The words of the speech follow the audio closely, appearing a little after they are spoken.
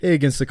Hey,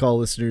 Against the Call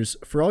listeners,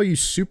 for all you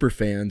super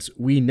fans,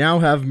 we now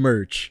have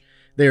merch.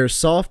 They are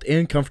soft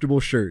and comfortable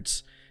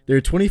shirts.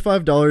 They're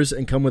 $25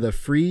 and come with a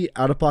free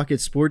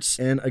out-of-pocket sports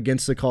and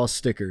Against the Call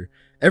sticker.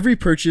 Every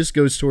purchase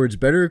goes towards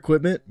better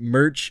equipment,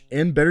 merch,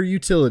 and better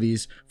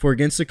utilities for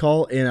Against the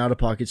Call and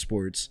out-of-pocket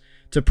sports.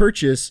 To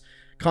purchase,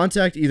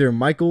 contact either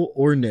Michael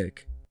or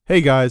Nick.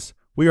 Hey guys,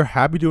 we are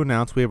happy to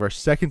announce we have our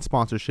second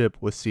sponsorship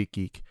with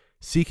SeatGeek.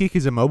 SeatGeek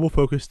is a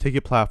mobile-focused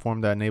ticket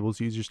platform that enables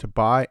users to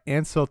buy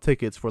and sell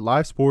tickets for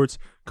live sports,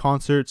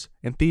 concerts,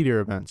 and theater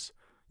events.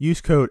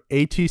 Use code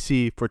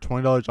ATC for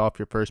 $20 off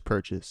your first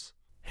purchase.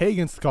 Hey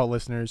Against the Call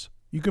listeners,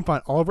 you can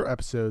find all of our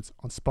episodes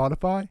on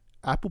Spotify,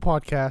 Apple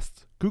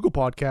Podcasts, Google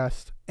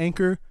Podcasts,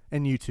 Anchor,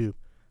 and YouTube.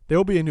 There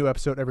will be a new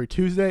episode every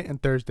Tuesday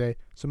and Thursday,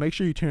 so make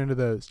sure you tune into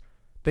those.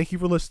 Thank you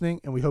for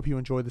listening, and we hope you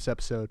enjoyed this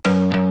episode.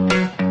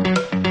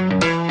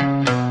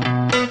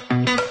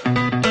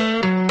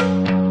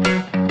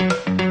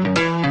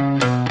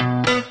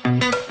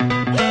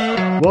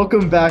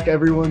 Welcome back,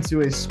 everyone, to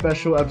a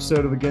special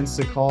episode of Against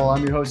the Call.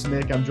 I'm your host,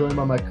 Nick. I'm joined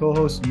by my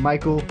co-host,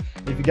 Michael.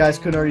 If you guys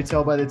couldn't already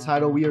tell by the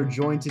title, we are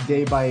joined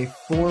today by a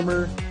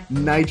former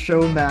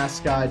Knightro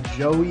mascot,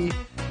 Joey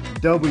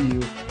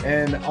W.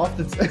 And and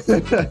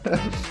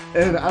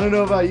I don't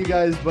know about you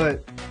guys,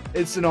 but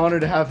it's an honor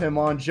to have him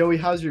on. Joey,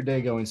 how's your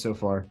day going so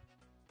far?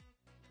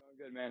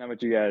 Good, man. How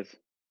about you guys?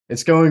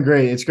 It's going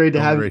great. It's great to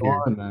have you Right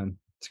here. on, man.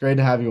 It's great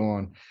to have you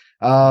on.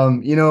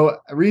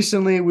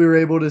 Recently we were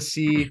able to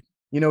see,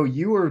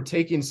 you were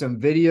taking some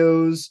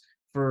videos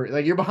for,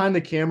 like, you're behind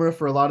the camera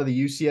for a lot of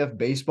the UCF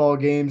baseball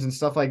games and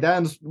stuff like that.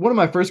 And one of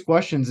my first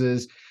questions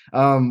is,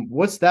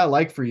 what's that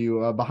like for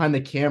you behind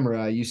the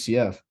camera at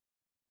UCF?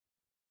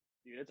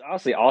 Dude, it's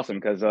honestly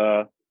awesome because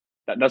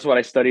that's what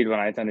I studied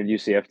when I attended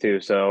UCF too.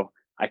 So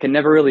I can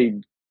never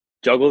really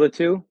juggle the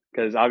two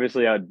because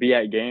obviously I'd be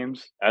at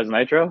games as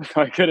Nitro,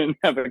 so I couldn't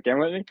have a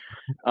camera with me.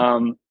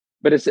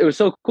 But it was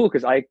so cool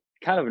because I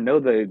kind of know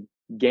the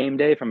game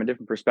day from a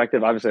different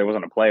perspective. Obviously, I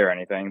wasn't a player or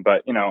anything,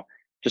 but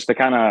just to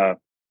kind of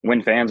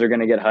when fans are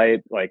going to get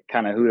hyped, like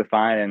kind of who to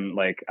find, and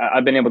like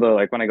I've been able to,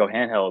 like, when I go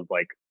handheld,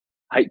 like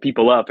hype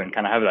people up and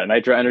kind of have that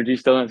Nitro energy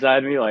still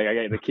inside me. Like I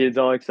get the kids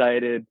all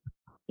excited.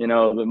 The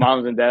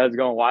moms and dads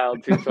going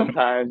wild too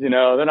sometimes.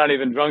 They're not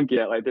even drunk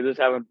yet, like they're just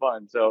having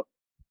fun. So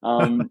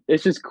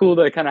it's just cool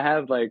to kind of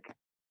have, like,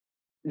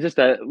 just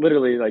that,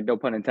 literally, like, no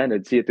pun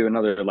intended, see it through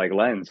another, like,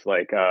 lens.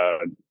 Like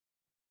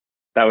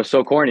that was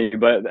so corny,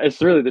 but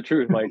it's really the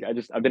truth. Like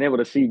I've been able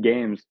to see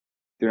games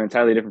through an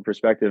entirely different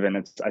perspective, and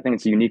I think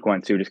it's a unique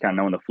one too, just kind of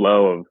knowing the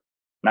flow of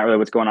not really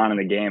what's going on in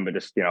the game, but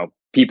just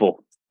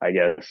people, I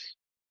guess.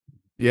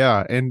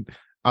 Yeah, and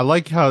I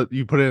like how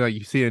you put it, like,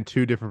 you see it in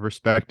two different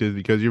perspectives,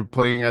 because you're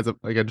playing as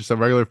just a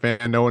regular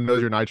fan. No one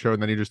knows you're Nitro,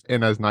 and then you're just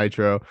in as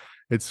Nitro.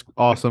 It's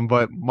awesome.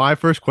 But my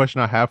first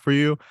question I have for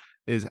you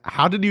is,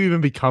 how did you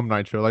even become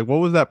Nitro? Like,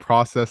 what was that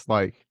process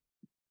like?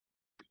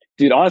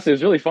 Dude, honestly, it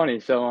was really funny.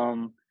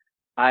 So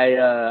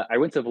I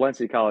went to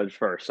Valencia College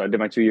first. So I did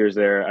my 2 years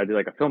there. I did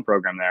like a film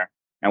program there.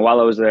 And while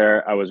I was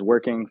there, I was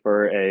working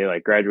for a,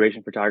 like,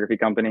 graduation photography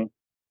company,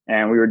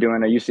 and we were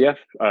doing a UCF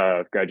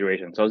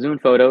graduation. So I was doing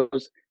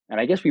photos,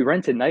 and I guess we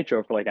rented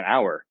Nitro for like an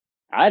hour.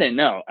 I didn't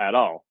know at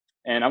all.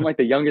 And I'm like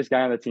the youngest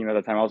guy on the team at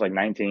the time. I was like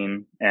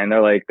 19, and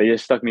they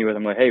just stuck me with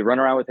him, like, hey, run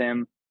around with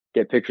him,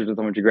 get pictures with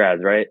him with your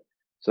grads, right?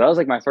 So that was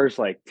like my first,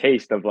 like,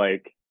 taste of,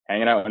 like,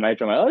 hanging out with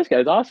Nitro. I'm like, oh, this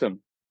guy's awesome.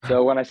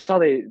 So when I saw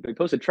they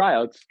posted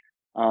tryouts,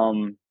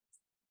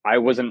 I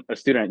wasn't a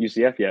student at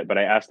UCF yet, but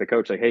I asked the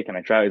coach, like, hey, can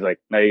I try? He's like,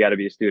 no, you got to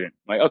be a student.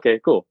 I'm like,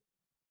 okay, cool.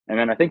 And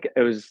then I forget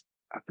if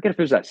it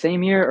was that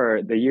same year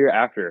or the year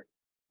after,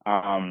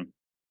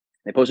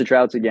 they posted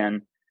tryouts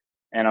again.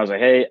 And I was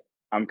like, hey,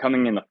 I'm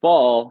coming in the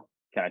fall.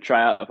 Can I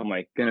try out if I'm,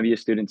 like, going to be a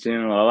student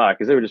soon? Blah, blah, blah.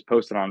 Because they were just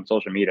posting on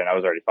social media, and I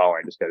was already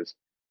following just because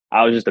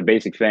I was just a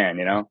basic fan,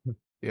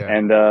 Yeah.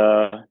 And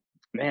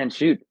man,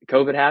 shoot,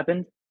 COVID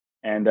happened.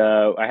 And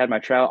I had my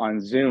tryout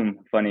on Zoom,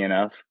 funny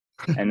enough.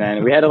 And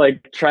then we had to,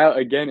 like, try out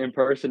again in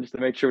person just to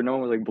make sure no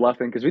one was, like,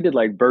 bluffing, because we did,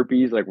 like,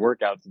 burpees, like,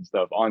 workouts and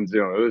stuff on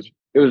Zoom.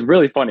 It was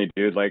really funny,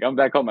 dude. Like, I'm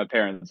back home with my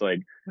parents,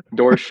 like,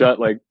 doors shut,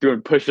 like,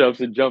 doing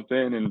push-ups and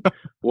jumping and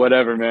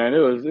whatever, man. It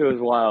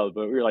was wild,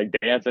 but we were, like,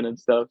 dancing and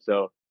stuff.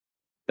 So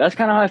that's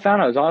kind of how I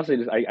found out. It was honestly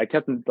just I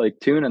kept in, like,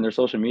 tune on their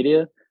social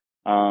media.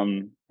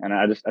 And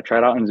I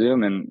tried out on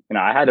Zoom, and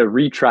I had to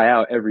retry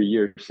out every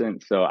year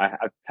since. So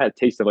I've had a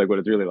taste of, like, what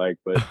it's really like.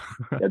 But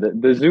yeah,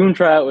 the Zoom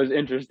tryout was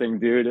interesting,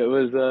 dude. It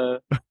was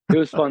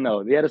fun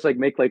though. They had us, like,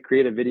 make, like,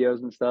 creative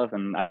videos and stuff,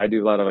 and I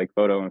do a lot of, like,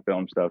 photo and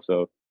film stuff.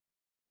 So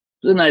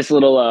it was a nice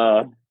little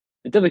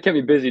it definitely kept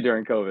me busy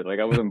during COVID. Like,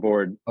 I wasn't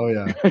bored. Oh,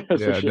 yeah. That's for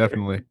Yeah, sure.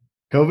 definitely.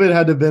 COVID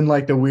had to have been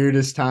like the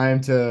weirdest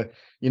time to,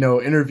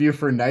 interview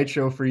for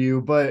Nitro for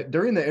you. But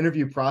during the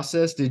interview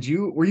process,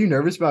 were you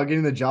nervous about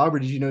getting the job, or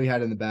did you know you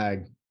had it in the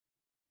bag?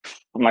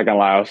 I'm not gonna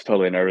lie, I was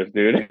totally nervous,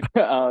 dude.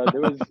 There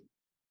was,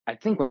 I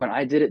think when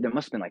I did it, there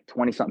must have been like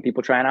 20 something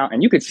people trying out,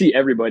 and you could see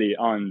everybody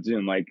on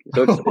Zoom. Like,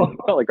 so it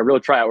felt like a real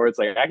tryout where it's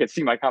like I could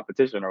see my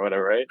competition or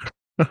whatever, right?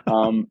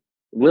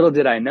 Little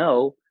did I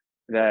know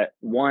that,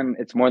 one,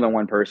 it's more than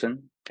one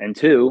person. and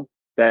two,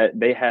 that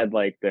they had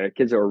like the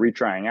kids that were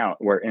retrying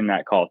out were in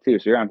that call too.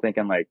 So here I'm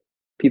thinking like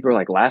people are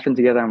like laughing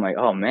together. I'm like,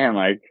 oh man,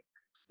 like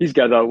these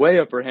guys are way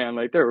upper hand.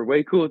 Like they're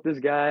way cool with this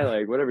guy.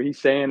 Like whatever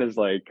he's saying is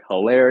like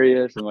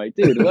hilarious. I'm like,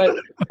 dude, what?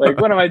 Like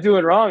what am I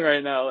doing wrong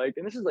right now? Like,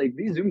 and this is like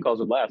these Zoom calls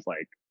would last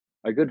like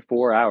a good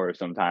 4 hours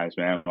sometimes,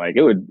 man. Like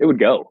it would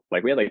go.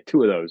 Like we had like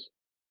two of those.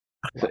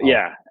 So Wow.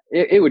 yeah,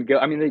 it would go.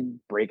 I mean, the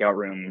breakout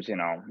rooms,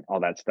 all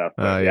that stuff.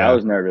 But yeah, I Yeah.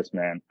 was nervous,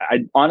 man.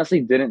 I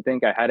honestly didn't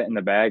think I had it in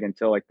the bag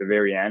until like the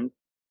very end.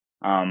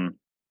 Um,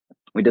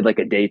 we did like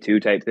a day two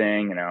type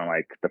thing,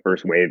 like the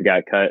first wave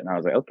got cut, and I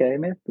was like, okay,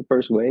 man, the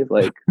first wave,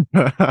 like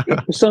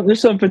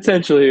there's some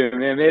potential here,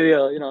 man. Maybe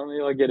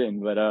I'll get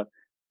in. But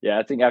yeah,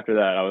 I think after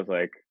that, I was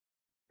like,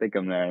 I think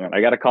I'm there. And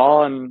I got a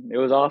call, and it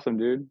was awesome,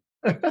 dude.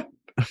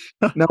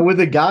 Now, with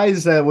the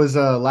guys that was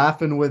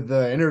laughing with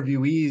the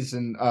interviewees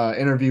and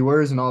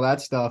interviewers and all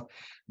that stuff,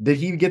 did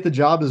he get the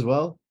job as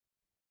well?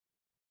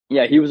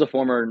 Yeah, he was a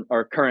former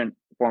or current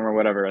former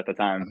whatever at the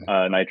time,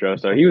 Knightro.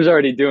 So he was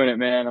already doing it,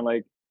 man. And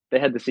like they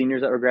had the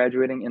seniors that were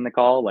graduating in the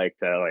call, like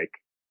to like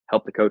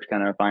help the coach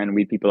kind of find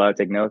weed people out,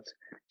 take notes.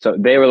 So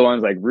they were the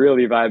ones like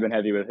really vibing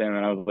heavy with him.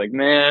 And I was like,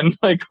 man,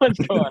 like what's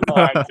going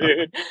on,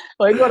 dude?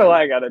 Like, what do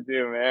I gotta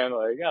do, man?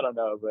 Like, I don't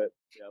know. But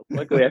yeah,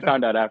 luckily I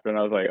found out after and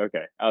I was like,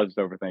 okay, I was just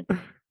overthinking.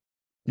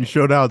 You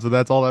showed out, so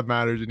that's all that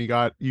matters, and you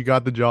got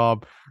the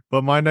job.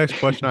 But my next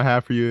question I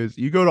have for you is: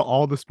 you go to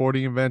all the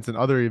sporting events and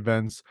other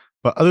events,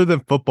 but other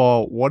than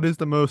football, what is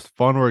the most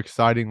fun or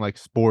exciting like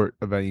sport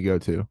event you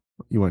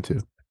went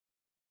to?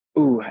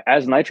 Ooh,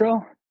 as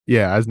Nitro?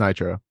 Yeah, as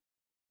Nitro.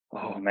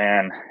 Oh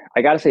man,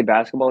 I gotta say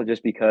basketball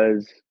just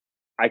because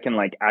I can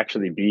like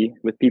actually be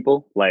with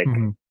people. Like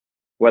Hmm.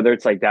 whether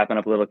it's like dapping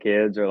up little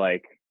kids or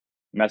like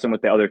messing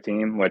with the other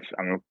team, which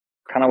I'm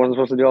kind of wasn't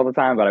supposed to do all the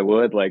time, but I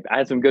would. Like I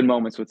had some good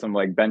moments with some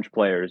like bench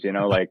players,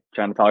 like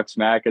trying to talk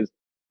smack. Because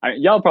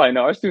y'all probably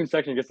know our student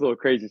section gets a little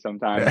crazy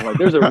sometimes. And like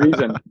there's a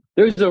reason.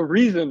 There's a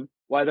reason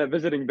why that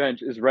visiting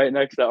bench is right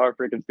next to our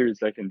freaking student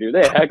section, dude.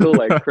 They heckle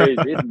like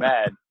crazy. It's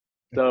mad.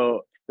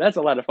 So that's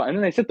a lot of fun. And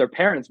then they sit their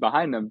parents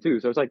behind them too.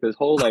 So it's like this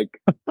whole like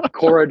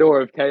corridor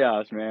of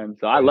chaos, man.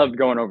 So I loved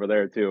going over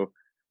there too.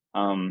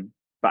 Um,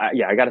 but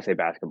yeah, I gotta say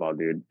basketball,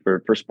 dude.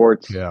 For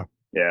sports, Yeah.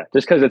 yeah,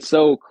 just because it's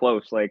so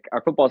close. Like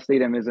our football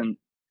stadium isn't.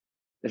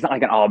 It's not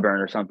like an Auburn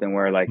or something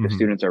where like the Hmm.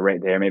 students are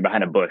right there, maybe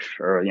behind a bush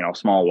or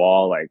small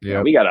wall. Like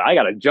Yep. I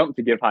gotta jump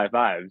to give high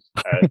fives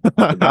at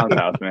the bounce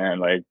house, man.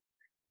 Like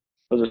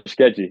those are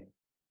sketchy.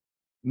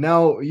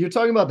 Now, you're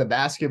talking about the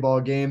basketball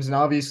games, and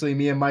obviously,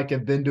 me and Mike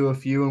have been to a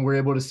few, and we're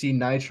able to see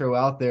Nitro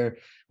out there.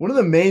 One of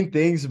the main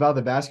things about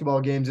the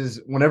basketball games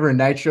is whenever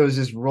Nitro is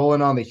just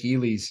rolling on the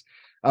Heelys.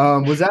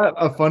 Was that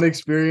a fun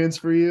experience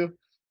for you?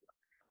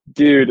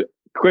 Dude,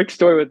 quick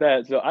story with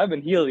that. So I've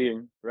been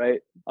healing, right?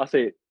 I'll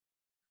say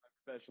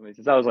professionally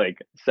since I was like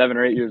 7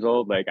 or 8 years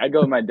old. Like I'd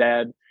go with my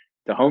dad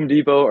to Home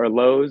Depot or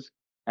Lowe's,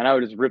 and I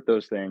would just rip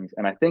those things.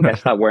 And I think I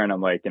stopped wearing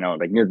them like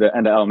like near the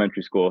end of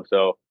elementary school.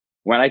 So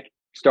when I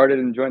started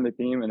and joined the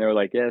team, and they were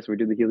like, "Yes, we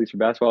do the Heelys for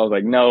basketball," I was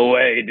like, "No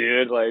way,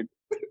 dude!" Like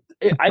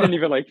I didn't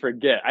even like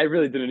forget. I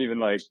really didn't even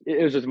like.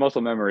 It was just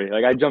muscle memory.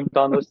 Like I jumped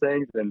on those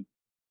things, and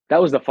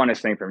that was the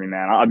funnest thing for me,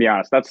 man. I'll be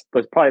honest. That's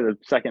probably the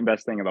second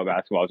best thing about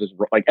basketball. Just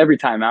like every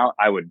time out,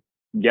 I would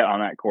get on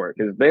that court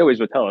because they always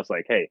would tell us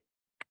like, "Hey,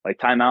 like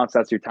timeouts,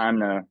 that's your time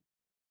to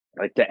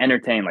like to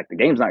entertain. Like the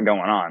game's not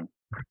going on,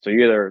 so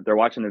either they're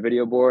watching the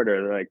video board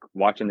or they're like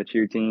watching the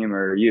cheer team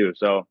or you."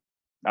 So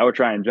I would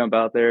try and jump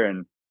out there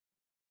and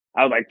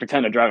I would like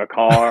pretend to drive a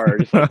car or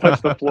just like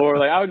touch the floor.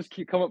 Like I would just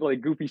keep come up with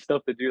like goofy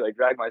stuff to do, like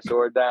drag my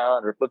sword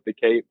down or flip the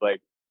cape. Like,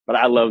 but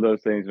I love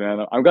those things,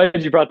 man. I'm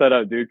glad you brought that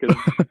up, dude, because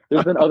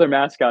there's been other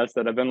mascots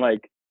that have been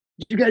like,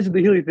 "You guys do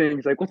the Healy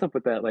things. Like, what's up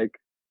with that? Like,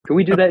 can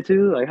we do that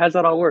too? Like, how's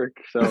that all work?"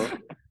 So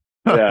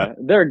yeah,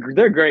 they're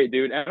great,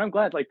 dude, and I'm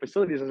glad like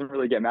facilities doesn't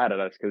really get mad at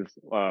us because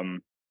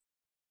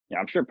yeah,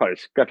 I'm sure it probably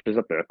scratches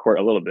up the court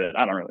a little bit.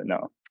 I don't really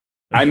know.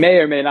 I may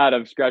or may not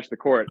have scratched the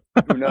court.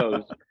 Who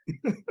knows?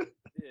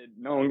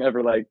 No one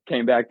ever like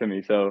came back to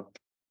me, so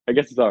I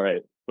guess it's all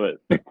right. But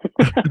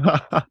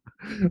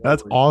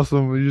That's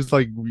awesome. You just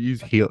like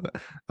use heal.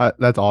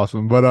 That's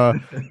awesome. But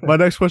my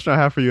next question I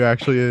have for you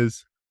actually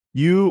is: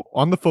 you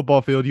on the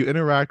football field, you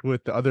interact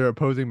with the other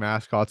opposing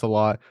mascots a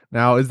lot.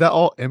 Now, is that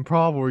all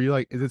improv, or you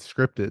like is it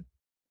scripted?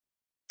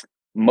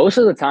 most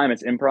of the time,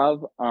 it's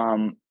improv.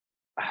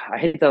 I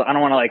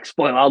don't want to like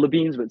spoil all the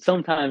beans, but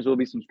sometimes there'll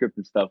be some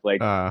scripted stuff.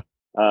 Like,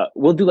 Uh,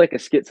 we'll do like a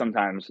skit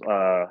sometimes.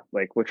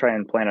 Like we'll try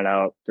and plan it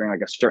out during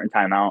like a certain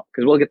timeout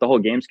because we'll get the whole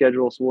game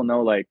schedule, so we'll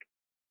know like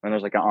when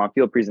there's like an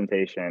on-field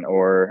presentation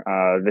or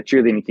the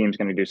cheerleading team's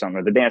going to do something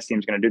or the dance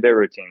team's going to do their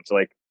routine. So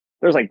like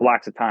there's like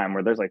blocks of time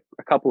where there's like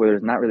a couple where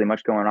there's not really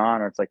much going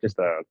on or it's like just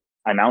a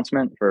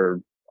announcement for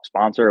a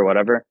sponsor or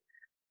whatever.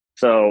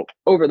 So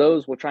over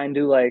those, we'll try and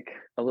do like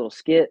a little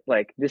skit.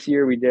 Like this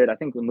year we did, I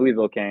think when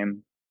Louisville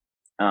came,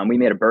 we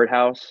made a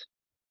birdhouse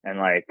and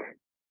like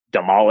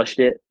demolished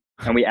it.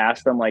 And we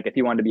asked them like if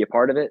he wanted to be a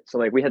part of it. So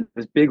like we had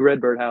this big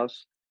red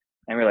birdhouse.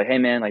 And we're like, hey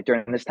man, like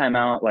during this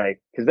timeout,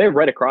 like, because they're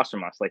right across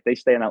from us. Like they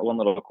stay in that one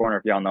little corner.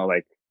 If y'all know,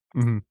 like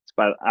Mm-hmm. it's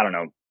about, I don't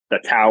know, the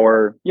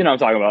tower. You know what I'm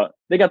talking about?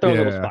 They got their own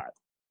little Yeah. spot.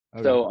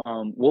 Okay. So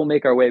we'll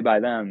make our way by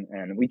them,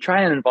 and we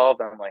try and involve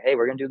them. Like, hey,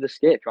 we're gonna do this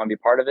skit. If you want to be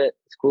part of it,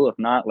 it's cool. If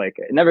not, like,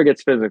 it never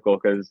gets physical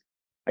because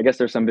I guess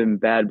there's some been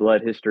bad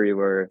blood history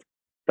where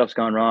stuff's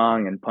gone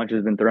wrong and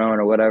punches been thrown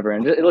or whatever,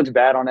 and it looks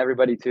bad on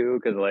everybody too.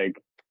 Because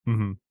like,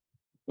 Mm-hmm.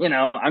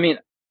 I mean,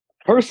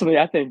 personally,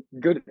 I think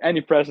good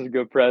any press is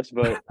good press,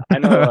 but I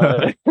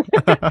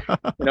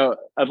know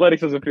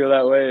athletics doesn't feel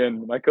that way,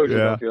 and my coaches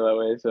Yeah. don't feel that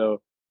way.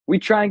 So we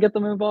try and get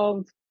them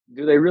involved.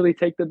 Do they really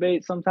take the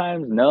bait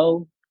sometimes?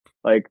 No.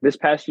 Like this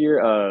past year,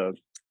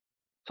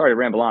 sorry to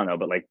ramble on though,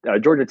 but like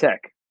Georgia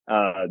Tech,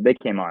 they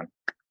came on,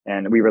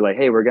 and we were like,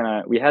 hey,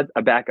 we had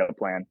a backup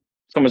plan.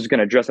 Someone's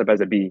gonna dress up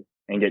as a bee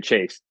and get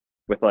chased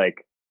with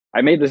like. I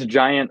made this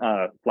giant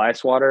fly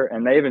swatter,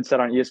 and they even said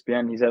on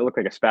ESPN, he said it looked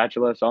like a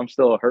spatula. So I'm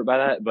still hurt by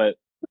that, but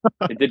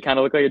it did kind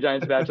of look like a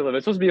giant spatula. But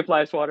it's supposed to be a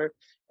fly swatter,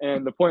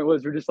 and the point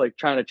was we're just like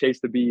trying to chase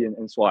the bee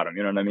and swat him.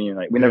 You know what I mean?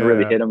 Like we never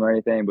really Yeah. hit him or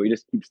anything, but we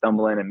just keep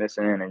stumbling and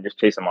missing and just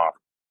chase him off.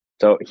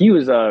 So he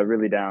was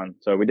really down.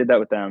 So we did that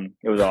with them.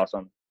 It was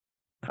awesome.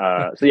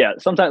 So yeah,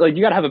 sometimes like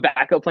you gotta have a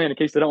backup plan in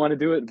case they don't want to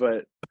do it,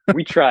 but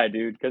we try,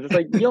 dude, because it's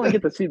like you only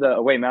get to see the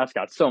away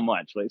mascots so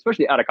much, like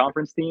especially out of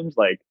conference teams.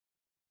 Like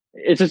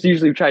it's just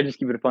usually try to just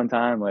keep it a fun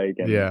time, like,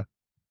 and Yeah.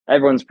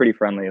 everyone's pretty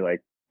friendly, like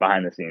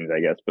behind the scenes,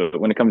 I guess.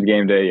 But when it comes to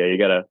game day, yeah, you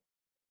gotta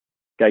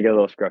get a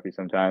little scruffy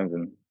sometimes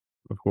and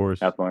Of course.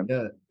 have fun.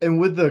 Yeah, and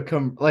with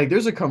the like,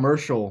 there's a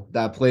commercial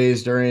that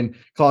plays during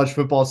college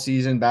football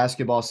season,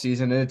 basketball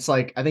season, and it's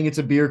like I think it's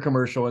a beer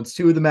commercial. It's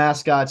two of the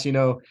mascots,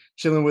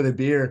 chilling with a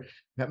beer,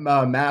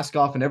 mask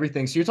off and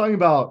everything. So you're talking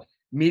about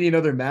meeting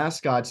other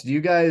mascots. Do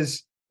you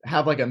guys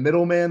have like a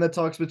middleman that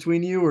talks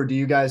between you, or do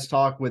you guys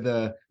talk with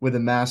a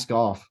mask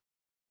off?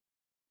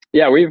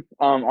 Yeah, we've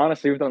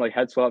honestly we've done like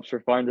head swaps for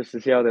fun just to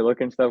see how they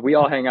look and stuff. We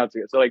all hang out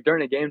together. So like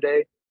during a game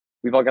day,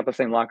 we've all got the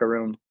same locker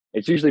room.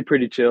 It's usually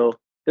pretty chill.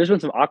 There's been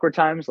some awkward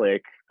times.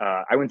 Like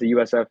I went to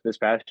USF this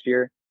past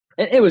year,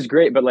 and it was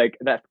great. But like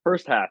that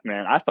first half,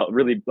 man, I felt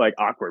really like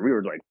awkward. We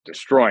were like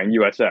destroying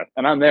USF,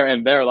 and I'm there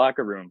in their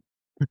locker room,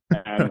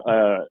 and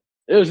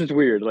it was just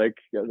weird. Like,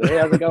 hey,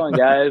 how's it going,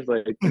 guys?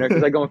 Like,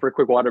 because I go in for a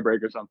quick water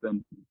break or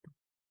something,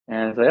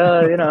 and it's like,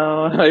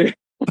 oh, like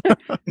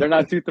they're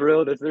not too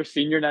thrilled. It's their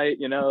senior night,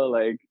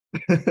 like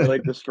we're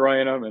like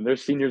destroying them, and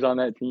there's seniors on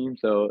that team.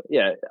 So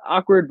yeah,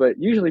 awkward, but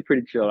usually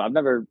pretty chill. I've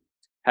never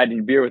had any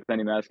beer with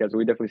any mascots, but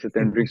we definitely sit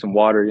there and drink some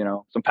water,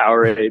 some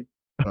Powerade,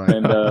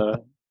 and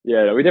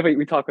yeah,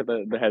 we talk with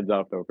the heads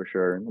off though for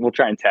sure. We'll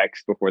try and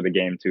text before the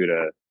game too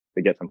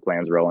to get some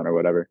plans rolling or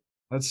whatever.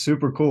 That's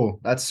super cool.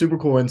 That's super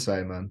cool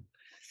insight, man.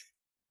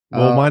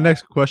 Well, my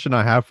next question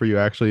I have for you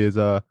actually is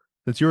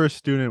since you're a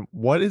student,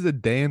 what is a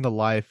day in the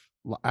life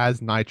as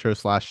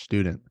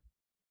Knightro/student?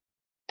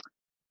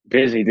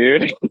 Busy,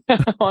 dude.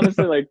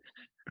 Honestly, like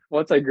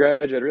once I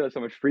graduated, I realized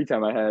how much free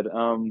time I had.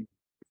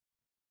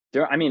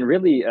 I mean,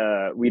 really,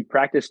 we'd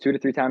practice 2 to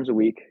 3 times a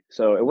week,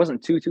 so it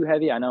wasn't too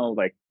heavy. I know,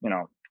 like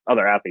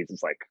other athletes,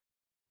 it's like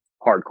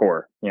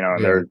hardcore. And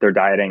Yeah. they're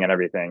dieting and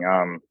everything.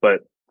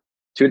 But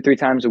 2 to 3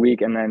 times a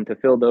week, and then to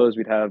fill those,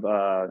 we'd have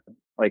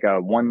like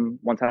a one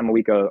time a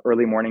week, a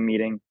early morning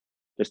meeting,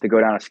 just to go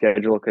down a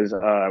schedule because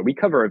we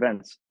cover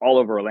events all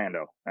over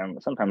Orlando,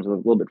 and sometimes a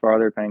little bit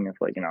farther, depending if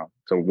like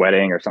it's a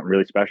wedding or something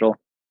really special.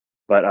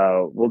 But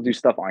we'll do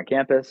stuff on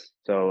campus.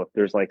 So if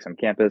there's like some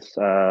campus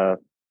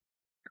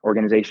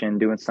organization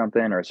doing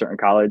something or a certain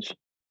college,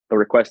 they'll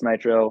request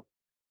Nitro.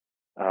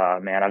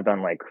 Man, I've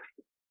done like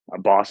a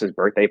boss's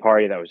birthday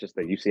party that was just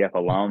a UCF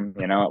alum,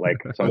 like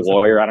some That's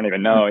lawyer I don't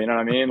even know, you know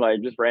what I mean?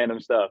 Like just random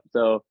stuff.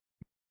 So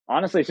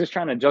honestly, it's just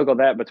trying to juggle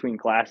that between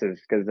classes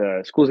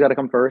because school's got to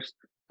come first.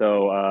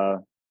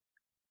 So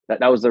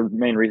that was the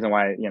main reason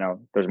why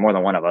there's more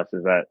than one of us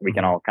is that we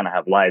can Mhm. all kind of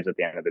have lives at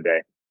the end of the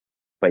day.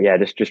 But yeah,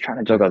 just trying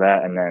to juggle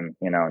that and then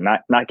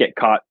not get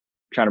caught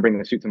trying to bring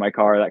the suit to my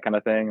car, that kind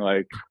of thing,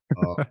 like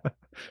Oh,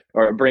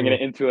 or bringing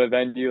cool. it into a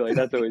venue, like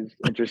that's always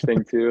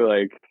interesting too.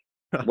 Like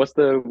what's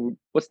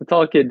the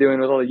tall kid doing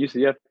with all the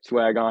UCF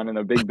swag on in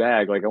a big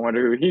bag? Like I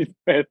wonder who he's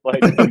with.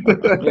 Like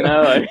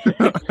like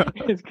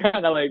it's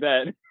kind of like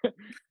that.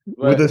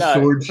 With But a no, for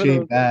sword-shaped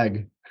the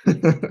bag.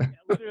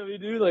 literally,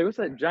 dude, like what's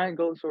that giant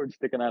gold sword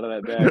sticking out of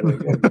that bag?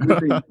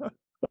 Like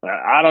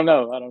I don't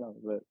know,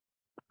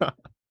 but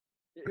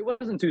it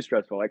wasn't too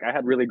stressful. Like I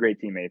had really great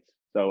teammates,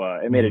 so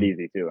it made it Mhm.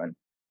 easy too. And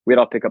we'd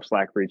all pick up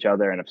slack for each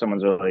other. And if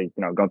someone's really,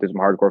 going through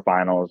some hardcore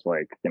finals,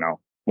 like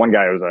one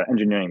guy was an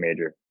engineering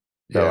major,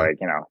 so Yeah. like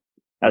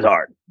that's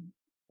hard.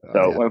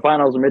 So Yeah. when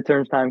finals and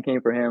midterms time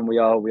came for him, we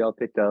all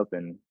picked up,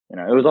 and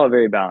it was all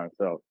very balanced.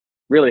 So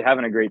really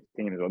having a great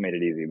team is what made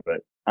it easy.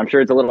 But I'm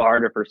sure it's a little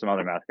harder for some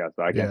other mascots,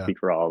 so I can't Yeah. speak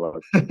for all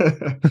of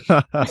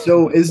us.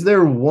 So is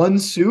there one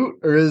suit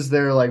or is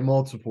there like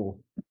multiple?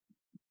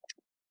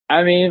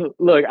 I mean,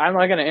 look, I'm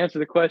not gonna answer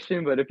the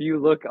question, but if you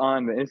look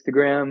on the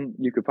Instagram,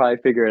 you could probably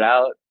figure it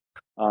out.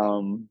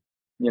 Um,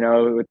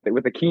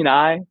 with a keen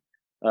eye.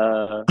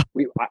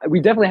 We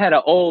definitely had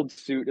an old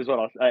suit as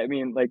well. I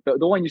mean, like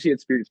the one you see at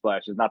Spirit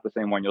Splash is not the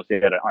same one you'll see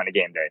on a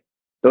game day.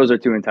 Those are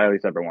two entirely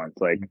separate ones.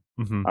 Like,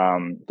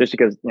 Mm-hmm. just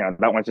because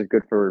that one's just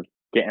good for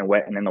getting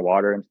wet and in the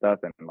water and stuff,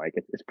 and like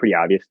it's pretty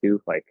obvious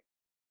too. Like,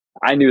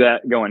 I knew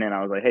that going in.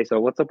 I was like, hey, so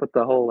what's up with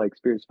the whole like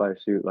Spirit Splash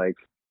suit? Like,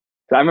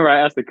 so I remember I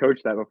asked the coach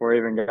that before I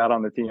even got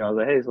on the team. I was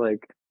like, hey, it's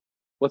like,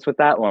 what's with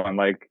that one?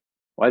 Like,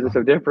 why is it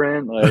so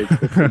different? Like,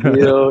 what's the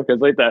deal? Because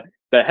like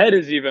the head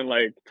is even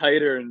like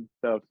tighter and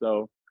stuff.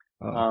 So,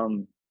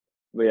 um,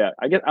 but yeah,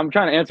 I guess I'm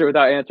trying to answer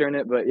without answering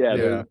it. But yeah,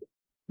 Yeah,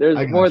 there's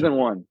I more got you. than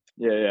one.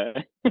 Yeah,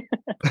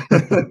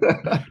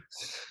 yeah.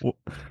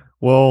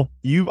 Well,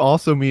 you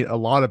also meet a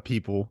lot of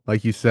people,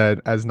 like you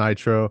said, as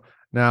Knightro.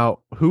 Now,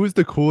 who is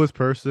the coolest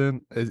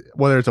person,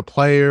 whether it's a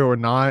player or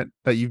not,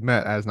 that you've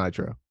met as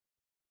Knightro?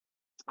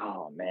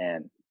 Oh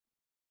man.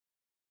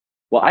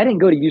 Well, I didn't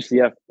go to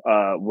UCF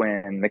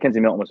when Mackenzie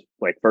Milton was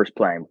like first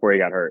playing before he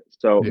got hurt.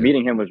 So Yeah.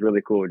 meeting him was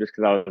really cool, just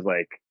because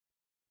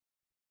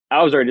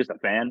I was already just a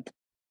fan. So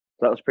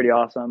that was pretty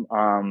awesome.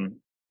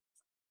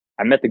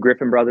 I met the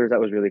Griffin brothers. That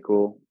was really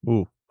cool.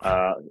 Ooh,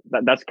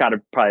 That's got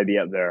to probably be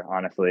up there,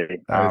 honestly.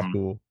 that is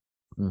cool.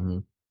 Mm-hmm.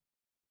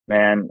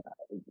 Man,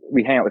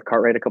 we hang out with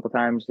Cartwright a couple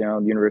times.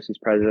 The university's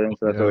president,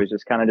 so that's Yep. always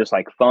just kind of just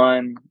like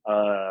fun.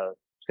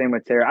 Same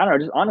with Sarah. I don't know.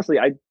 Just honestly,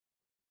 I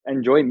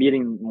enjoy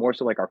meeting more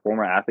so like our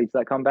former athletes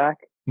that come back.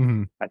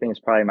 Mm-hmm. I think it's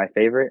probably my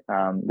favorite.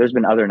 There's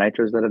been other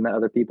Nitros that have met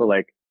other people.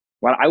 Like,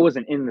 well, I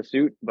wasn't in the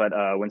suit, but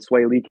when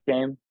Sway Lee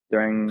came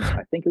during,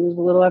 I think it was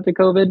a little after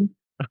COVID,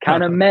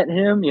 kind of met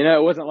him.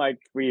 It wasn't like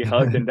we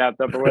hugged and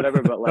dapped up or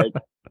whatever, but like,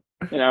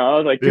 I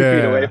was like 2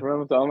 feet away Yeah.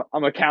 from him, so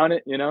I'm a count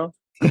it.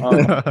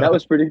 That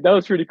was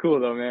pretty cool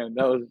though, man.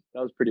 That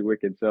was pretty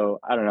wicked. So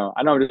I don't know.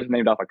 I know I'm just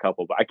named off a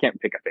couple, but I can't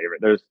pick a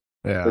favorite.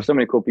 Yeah. There's so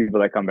many cool people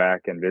that come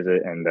back and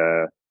visit, and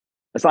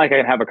it's not like I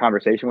can have a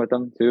conversation with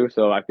them too.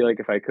 So I feel like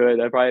if I could,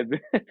 I'd probably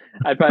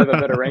have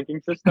a better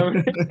ranking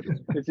system.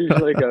 It's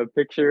usually like a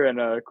picture and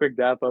a quick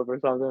dap up or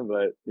something.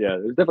 But yeah,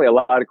 there's definitely a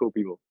lot of cool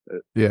people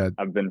that Yeah.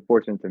 I've been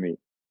fortunate to meet.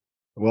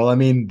 Well, I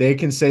mean, they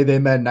can say they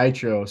met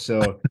Knightro,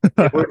 so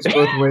it works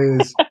both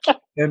ways.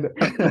 And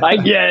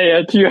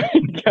Yeah, too.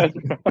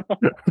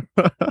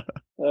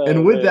 and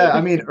Oh with that,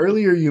 I man. mean,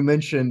 earlier you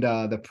mentioned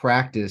the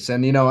practice,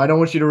 and I don't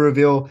want you to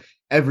reveal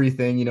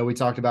everything. We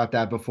talked about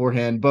that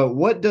beforehand, but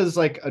what does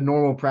like a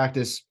normal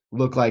practice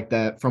look like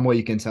that from what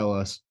you can tell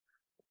us?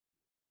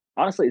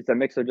 Honestly, it's a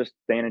mix of just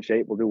staying in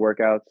shape. We'll do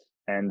workouts,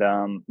 and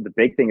the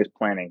big thing is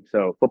planning.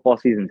 So football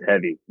season's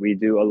heavy. We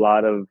do a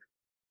lot of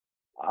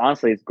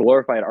honestly, it's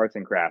glorified arts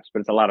and crafts, but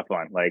it's a lot of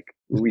fun. Like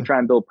we try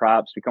and build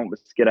props, we come up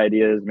with skit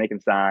ideas, making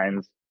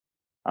signs.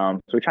 So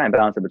we try and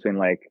balance it between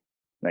like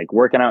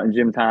working out in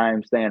gym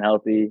time, staying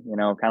healthy,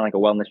 kind of like a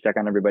wellness check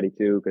on everybody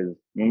too. Because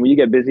when you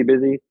get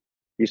busy,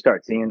 you stop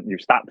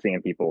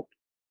seeing people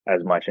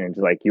as much, and it's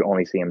like you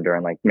only see them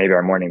during like maybe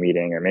our morning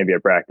meeting or maybe a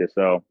practice.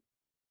 So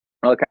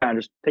I'll kind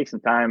of just take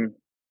some time,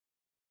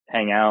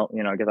 hang out,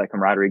 get that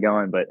camaraderie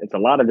going. But it's a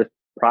lot of just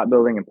prop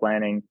building and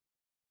planning.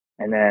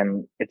 And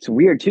then it's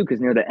weird too,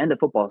 because near the end of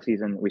football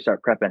season, we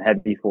start prepping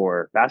heavy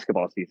for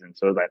basketball season.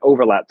 So that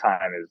overlap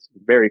time is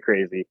very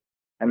crazy.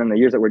 And then the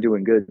years that we're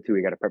doing good too,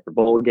 we got to prep for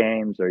bowl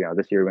games, or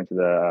this year we went to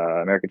the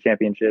American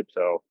Championship.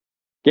 So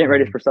getting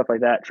ready for stuff like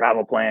that,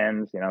 travel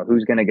plans,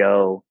 who's gonna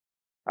go,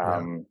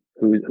 Yeah.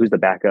 who's the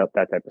backup,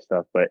 that type of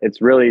stuff. But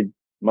it's really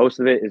most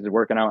of it is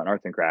working out in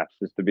arts and crafts,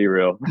 just to be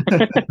real.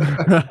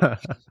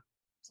 That's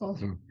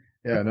awesome.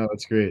 Yeah, no,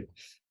 that's great.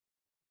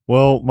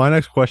 Well, my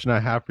next question I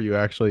have for you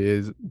actually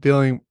is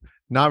dealing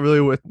not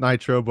really with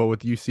Knightro, but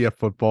with UCF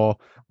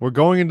football. We're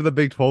going into the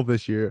Big 12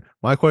 this year.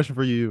 My question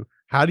for you,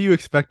 how do you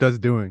expect us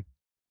doing?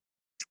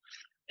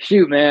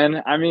 Shoot,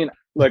 man. I mean,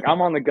 look,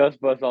 I'm on the Gus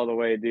bus all the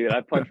way, dude.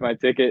 I punch my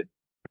ticket,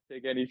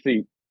 take any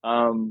seat.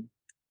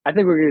 I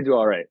think we're gonna do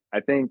all right. I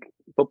think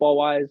football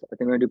wise, I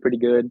think we're gonna do pretty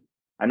good.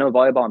 I know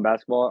volleyball and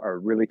basketball are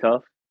really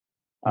tough.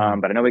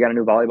 Mhm. But I know we got a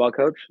new volleyball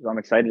coach, so I'm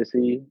excited to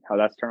see how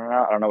that's turning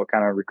out. I don't know what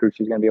kind of recruits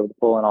she's gonna be able to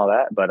pull and all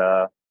that, but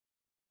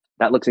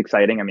that looks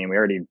exciting. I mean, we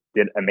already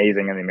did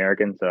amazing in the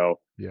American, so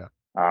Yeah.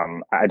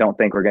 I don't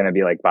think we're gonna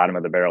be like bottom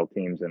of the barrel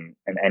teams in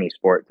any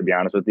sport, to be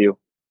honest with you.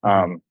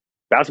 Mhm.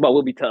 Basketball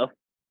will be tough.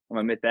 I'm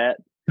gonna admit that.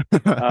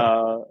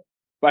 Uh,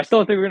 but I still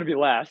don't think we're gonna be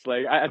last.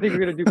 Like I think we're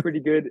gonna do pretty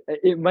good.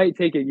 It might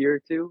take a year or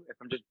two, if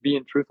I'm just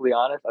being truthfully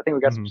honest. I think we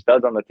got some Mhm.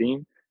 studs on the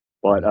team,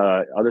 but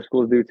other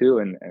schools do too,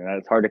 and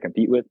it's hard to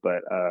compete with.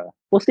 But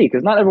we'll see,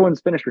 because not everyone's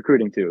finished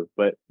recruiting too.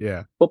 But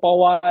Yeah. football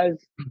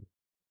wise,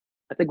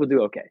 I think we'll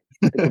do okay.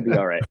 I think we'll be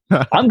all right.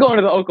 I'm going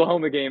to the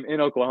Oklahoma game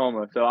in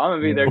Oklahoma, so I'm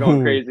gonna be there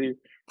going Ooh, crazy.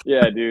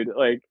 Yeah, dude.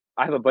 Like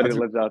I have a buddy that's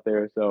that lives out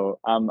there, so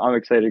I'm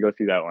excited to go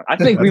see that one. I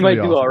think we that's gonna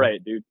be might do all awesome.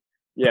 right, dude.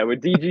 Yeah,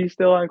 with DG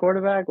still on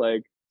quarterback, like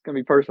it's gonna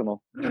be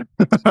personal,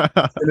 It's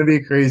gonna be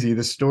crazy.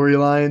 The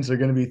storylines are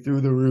gonna be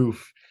through the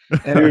roof.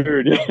 And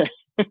dude. Yeah.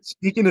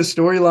 speaking of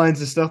storylines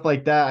and stuff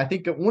like that, I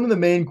think that one of the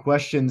main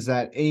questions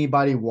that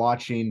anybody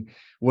watching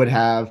would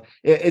have,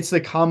 it's the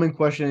common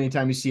question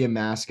anytime you see a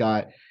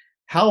mascot.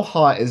 How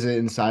hot is it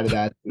inside of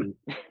that suit?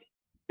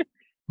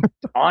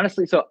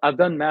 Honestly, so I've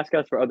done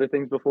mascots for other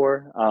things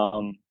before.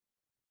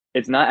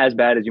 It's not as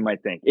bad as you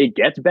might think. It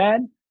gets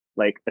bad,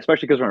 like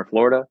especially because we're in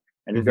Florida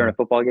and just during Hmm. a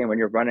football game when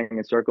you're running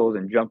in circles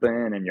and jumping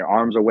and your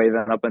arms are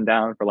waving up and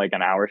down for like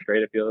an hour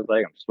straight. It feels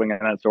like I'm swinging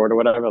that sword or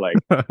whatever. Like,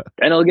 then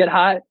it'll get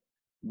hot.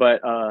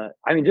 But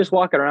I mean, just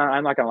walking around,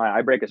 I'm not gonna lie,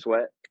 I break a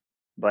sweat.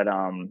 But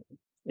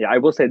yeah, I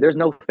will say there's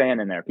no fan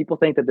in there. People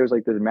think that there's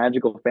like this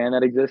magical fan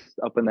that exists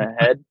up in the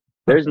head.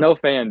 There's no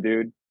fan,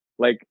 dude.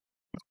 Like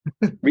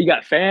we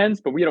got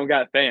fans, but we don't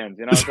got fans.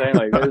 You know what I'm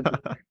saying?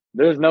 Like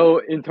there's no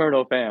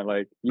internal fan.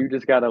 Like you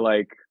just gotta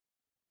like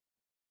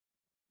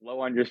blow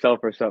on yourself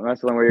or something.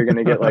 That's the one where you're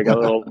gonna get like a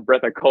little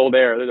breath of cold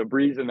air. There's a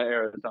breeze in the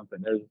air or something.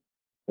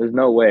 There's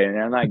no way, and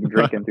I'm not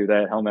drinking through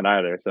that helmet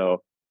either.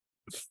 So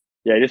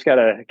yeah, you just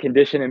gotta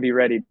condition and be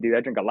ready, dude.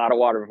 I drink a lot of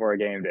water before a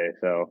game day.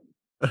 So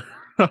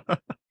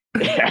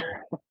yeah,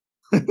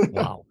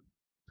 Wow.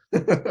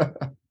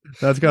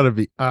 That's gotta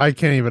be. I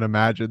can't even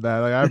imagine that.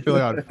 Like, I feel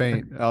like I'd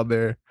faint out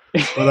there.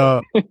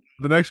 But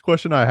the next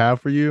question I have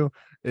for you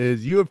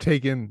is: you have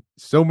taken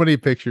so many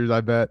pictures,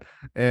 I bet.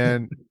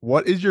 And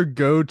what is your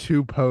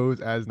go-to pose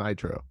as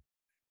Nitro?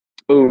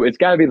 ooh, it's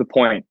gotta be the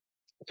point.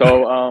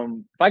 So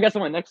if I got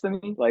someone next to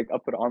me, like I'll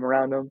put an arm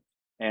around them,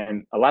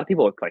 and a lot of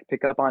people like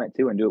pick up on it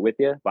too and do it with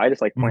you. But I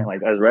just like point Mhm.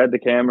 like as red the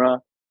camera.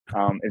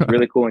 It's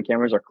really cool when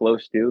cameras are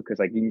close too, because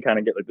like you can kind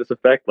of get like this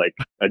effect, like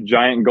a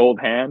giant gold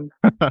hand,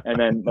 and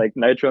then like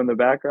Nitro in the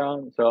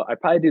background. So I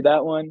probably do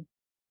that one.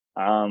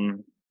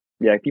 Um,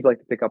 yeah, people like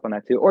to pick up on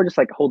that too, or just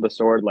like hold the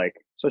sword, like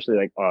especially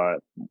like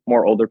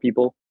more older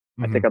people.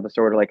 I Mhm. pick up the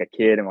sword like a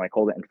kid and like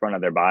hold it in front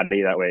of their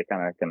body. That way, it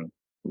kind of can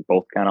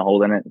both kind of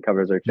holding it and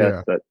covers their chest.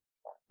 Yeah. But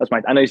that's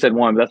my. I know you said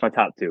one, but that's my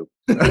top two: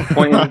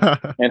 pointing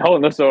and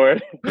holding the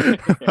sword.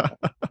 Yeah.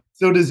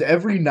 So does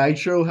every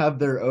Nitro have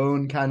their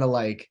own kind of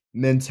like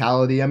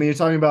mentality? I mean, you're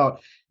talking about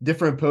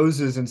different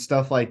poses and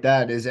stuff like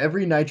that. Is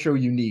every Nitro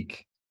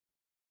unique?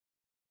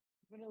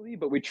 Definitely,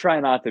 but we try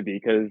not to be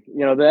because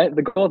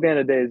the goal at the end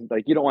of the day is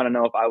like you don't want to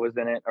know if I was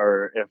in it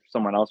or if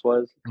someone else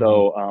was. Mhm.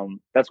 So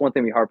that's one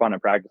thing we harp on in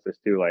practices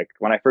too. Like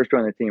when I first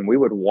joined the team, we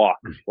would walk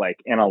like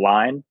in a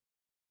line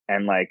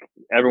and like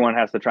everyone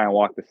has to try and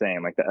walk the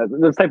same. Like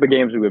those type of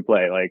games we would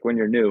play, like when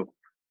you're new,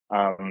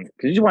 because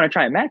you just want to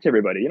try and match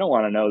everybody. You don't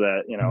want to know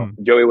that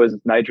Mhm. Joey was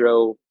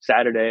Nitro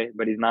Saturday,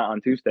 but he's not on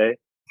Tuesday.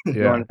 You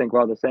want Yeah. to think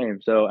we're all the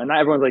same. So, and not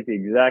everyone's like the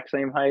exact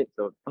same height.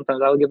 So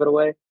sometimes I'll give it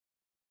away,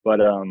 but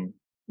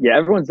yeah,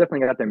 everyone's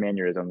definitely got their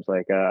mannerisms.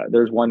 Like,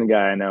 there's one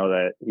guy I know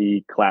that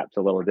he claps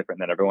a little different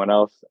than everyone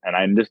else, and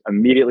I just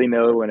immediately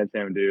know when it's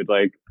him, dude.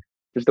 Like,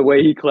 just the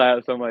way he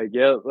claps, I'm like,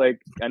 yeah, like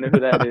I know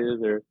who that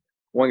is. Or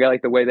one guy,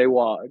 like the way they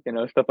walk,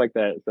 stuff like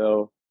that.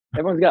 So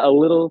everyone's got a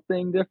little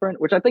thing different,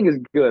 which I think is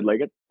good. Like,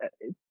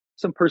 it's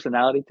some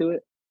personality to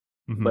it.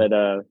 Mhm.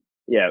 But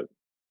yeah,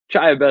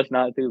 try your best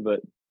not to,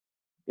 but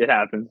it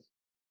happens.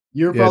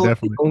 You're Yeah, probably the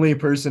definitely. only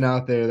person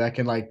out there that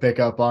can like pick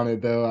up on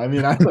it though. I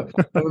mean, I don't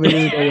think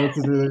anybody else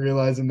is really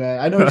realizing that.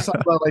 I know you're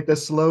talking about like the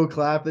slow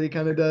clap that he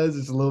kind of does.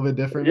 It's a little bit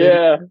different, maybe.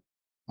 Yeah,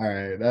 All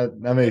right, that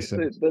makes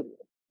That's sense.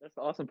 that's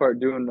the awesome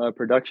part doing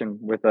production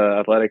with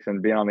athletics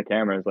and being on the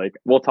cameras. Like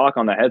we'll talk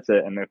on the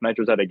headset, and if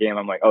Nitro's at a game,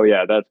 I'm like, oh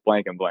yeah, that's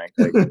blank and blank.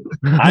 Like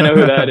I know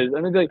who that is.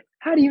 And they're like,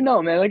 how do you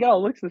know, man? Like, oh,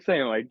 it looks the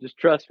same. Like just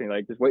trust me.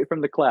 Like just wait for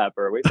him to clap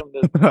or wait for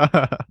him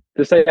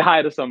to say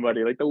hi to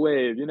somebody. Like the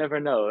wave, you never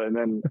know. And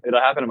then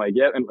it'll happen. I'm like,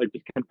 yeah, and like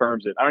just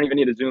confirms it. I don't even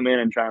need to zoom in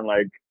and try and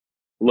like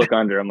look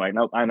under. I'm like,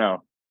 nope, I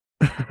know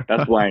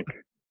that's blank.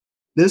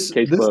 This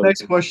Case this closed.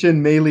 next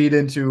question may lead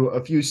into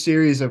a few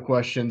series of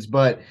questions,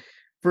 but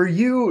for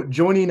you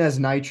joining as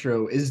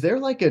Nitro, is there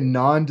like a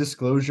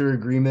non-disclosure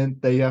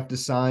agreement that you have to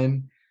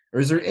sign, or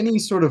is there any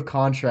sort of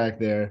contract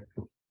there?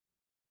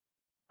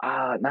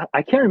 Not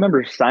I can't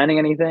remember signing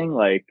anything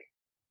like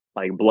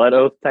blood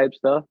oath type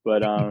stuff,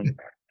 but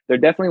there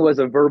definitely was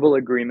a verbal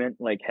agreement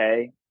like,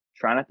 hey,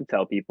 try not to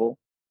tell people.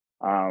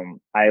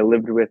 I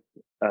lived with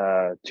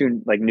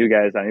two like new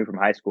guys I knew from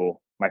high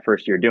school my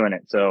first year doing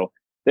it, so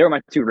they were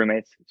my two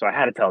roommates, so I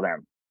had to tell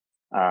them.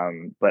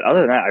 But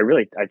other than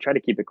that, I try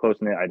to keep it close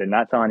knit. I did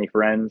not tell any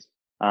friends.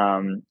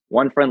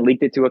 One friend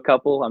leaked it to a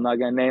couple. I'm not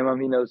gonna name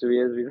him. He knows who he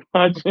is. If he's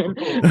watching.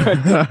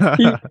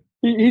 But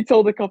he, he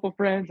told a couple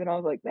friends, and I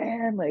was like,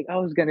 man, like I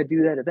was gonna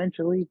do that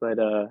eventually, but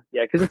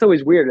yeah, because it's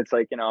always weird. It's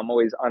like I'm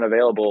always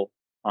unavailable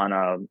on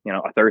a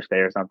Thursday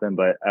or something,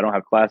 but I don't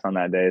have class on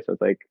that day, so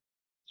it's like,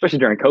 especially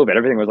during COVID,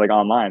 everything was like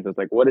online. So it's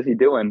like, what is he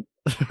doing?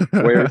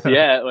 Where is he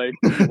at? Like,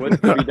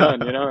 what's to be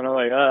done? And I'm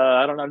like,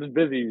 I don't know. I'm just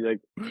busy. Like,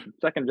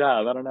 second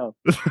job. I don't know.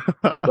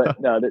 But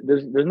no,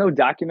 there's no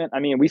document. I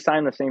mean, we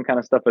sign the same kind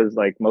of stuff as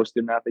like most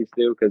student athletes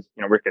do because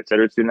we're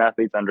considered student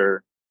athletes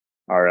under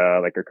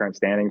our like our current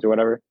standings or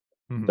whatever.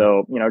 Mhm.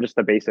 So just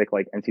the basic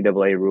like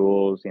NCAA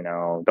rules.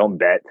 Don't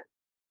bet.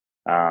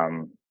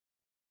 Um,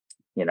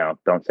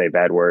 don't say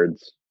bad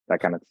words.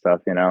 That kind of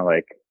stuff.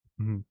 Like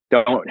Mhm.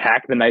 don't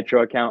hack the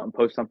Knightro account and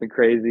post something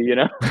crazy.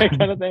 That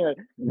kind of thing.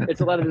 Like, it's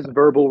a lot of just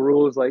verbal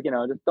rules, like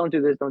just don't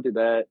do this, don't do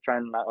that. Try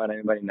and not let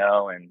anybody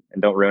know, and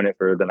don't ruin it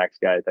for the next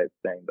guy type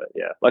thing. But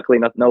yeah, luckily,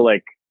 no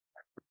like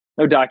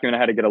no document I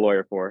had to get a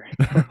lawyer for.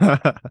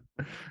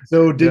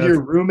 So did Yes.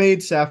 your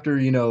roommates, after,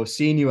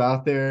 seeing you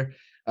out there,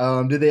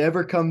 did they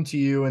ever come to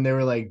you and they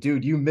were like,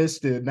 dude, you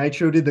missed it.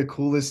 Knightro did the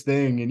coolest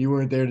thing and you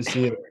weren't there to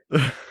see it?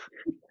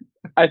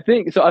 I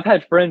think so. I've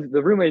had friends,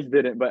 the roommates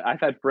didn't, but I've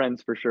had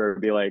friends for sure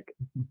be like,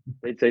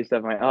 they'd say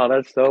stuff like, "Oh,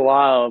 that's so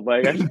wild!"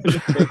 Like I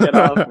just can't get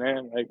off,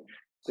 man. Like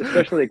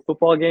especially like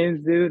football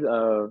games, dude.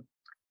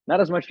 Not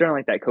as much during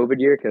like that COVID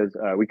year because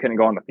we couldn't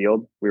go on the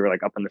field. We were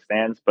like up in the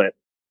stands, but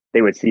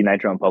they would see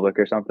Knightro in public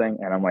or something,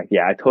 and I'm like,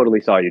 "Yeah, I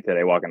totally saw you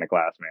today walking to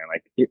class, man.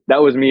 Like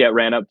that was me that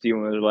ran up to you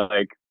and was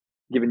like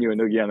giving you a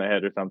noogie on the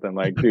head or something.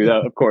 Like, dude,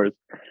 of course."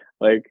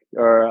 Like,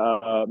 or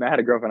I had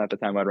a girlfriend at the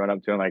time. I'd run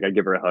up to and like I'd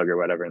give her a hug or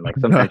whatever, and like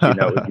sometimes she'd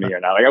know it was me or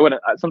not. Like I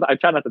wouldn't. Sometimes I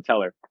try not to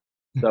tell her.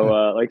 So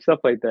like stuff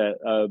like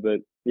that.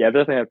 But yeah, I've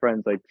definitely had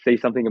friends like say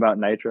something about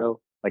Knightro,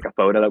 like a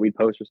photo that we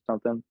post or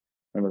something,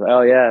 and was like,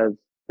 "Oh yeah, it's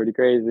pretty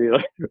crazy."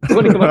 Like, it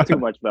wouldn't come up too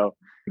much though.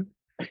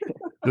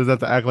 Just have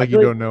to act I like you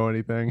feel like don't know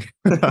anything.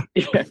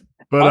 yeah.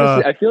 But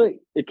Honestly, I feel like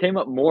it came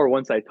up more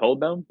once I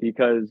told them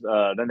because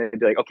then they'd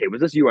be like, "Okay,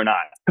 was this you or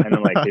not?" And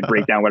then like they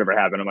break down whatever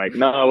happened. I'm like,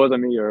 "No, it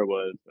wasn't me, or it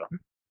was." So,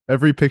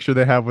 every picture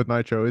they have with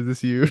Knightro, is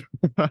this you?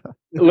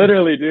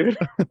 literally, dude.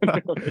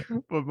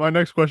 But my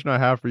next question I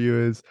have for you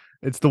is,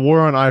 it's the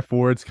war on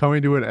I-4. It's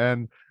coming to an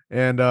end,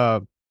 and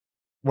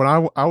when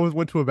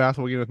went to a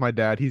basketball game with my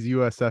dad, he's a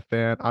USF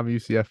fan, I'm a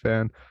UCF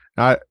fan.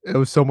 It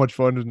was so much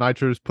fun.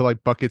 Knightro just put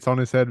like buckets on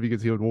his head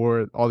because he would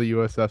wear all the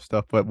USF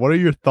stuff. But what are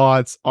your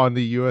thoughts on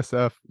the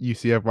USF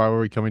UCF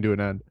rivalry coming to an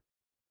end?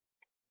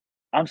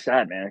 I'm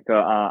sad, man.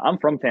 I'm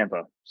from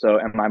Tampa, so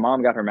and my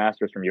mom got her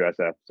master's from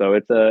USF, so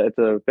it's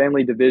a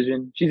family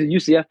division. She's a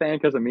UCF fan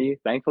because of me,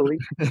 thankfully.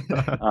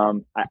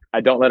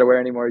 I don't let her wear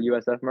any more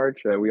USF merch.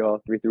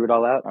 We threw it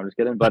all out. I'm just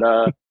kidding, but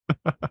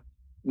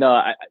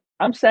no,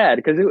 I'm sad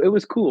because it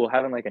was cool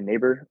having like a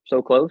neighbor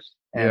so close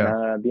and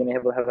Yeah. being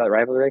able to have that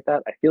rivalry like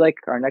that. I feel like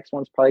our next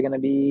one's probably going to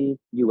be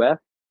UF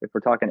if we're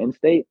talking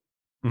in-state.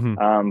 Hmm.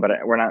 But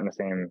we're not in the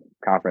same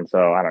conference,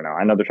 so I don't know.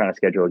 I know they're trying to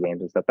schedule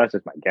games and stuff. That's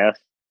just my guess.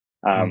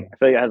 I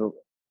feel like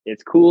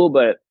it's cool,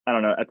 but I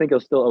don't know. I think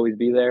it'll still always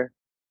be there,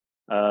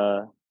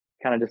 uh,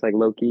 kind of just like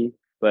low key.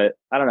 But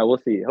I don't know. We'll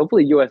see.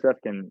 Hopefully, USF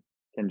can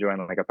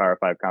join like a Power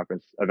Five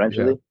conference Yeah.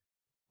 eventually.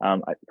 I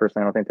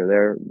personally don't think they're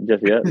there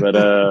just yet, but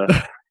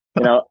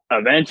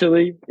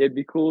eventually it'd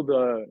be cool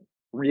to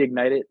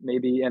reignite it.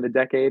 Maybe in a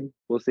decade,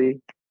 we'll see.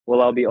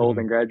 We'll all be old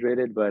and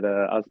graduated, but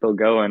I'll still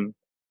go and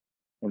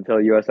tell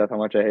USF how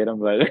much I hate them.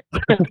 But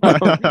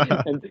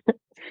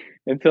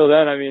until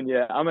then, I mean,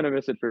 yeah, I'm gonna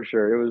miss it for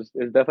sure. It was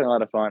definitely a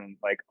lot of fun.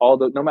 Like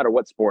no matter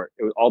what sport,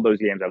 it was all those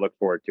games I look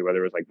forward to.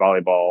 Whether it was like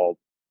volleyball,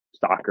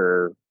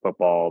 soccer,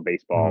 football,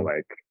 baseball, Mhm.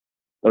 like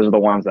those are the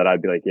ones that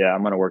I'd be like, yeah,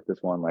 I'm gonna work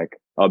this one. Like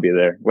I'll be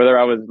there, whether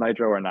I was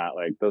Knightro or not.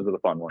 Like those are the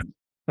fun ones.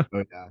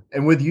 Oh, yeah.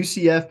 And with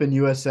UCF and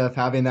USF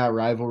having that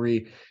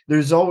rivalry,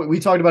 there's always, we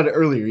talked about it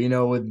earlier,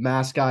 with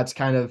mascots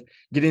kind of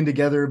getting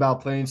together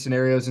about playing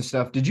scenarios and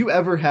stuff. Did you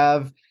ever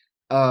have,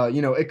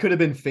 it could have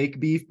been fake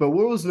beef, but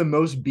what was the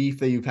most beef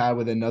that you've had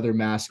with another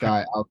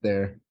mascot out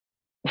there?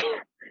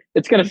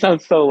 It's gonna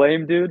sound so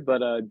lame, dude,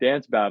 but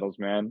dance battles,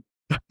 man.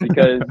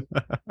 Because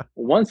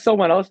once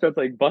someone else starts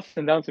like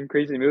busting down some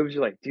crazy moves,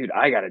 you're like, dude,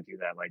 I gotta do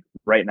that like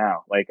right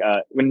now. Like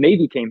when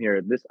Navy came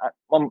here,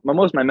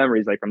 most of my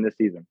memories like from this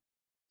season.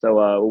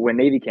 So when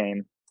Navy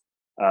came,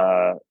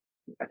 uh,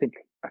 I think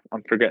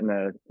I'm forgetting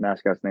the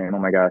mascot's name. Oh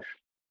my gosh,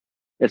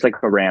 it's like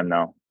a ram.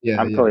 No, Yeah,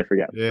 I'm yeah. totally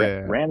forgetting.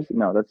 Yeah. Rams?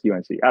 No, that's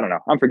UNC. I don't know.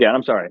 I'm forgetting.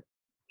 I'm sorry.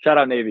 Shout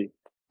out Navy.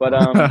 But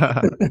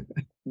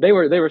they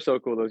were so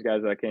cool, those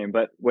guys that came.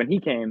 But when he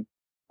came,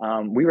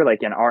 we were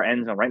like in our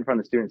end zone right in front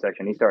of the student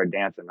section. He started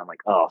dancing. I'm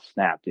like, oh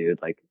snap, dude!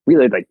 Like we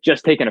like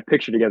just taking a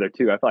picture together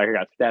too. I felt like I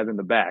got stabbed in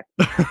the back.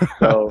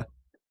 So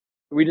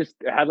we just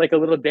had like a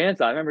little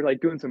dance. I remember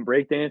like doing some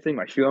break dancing.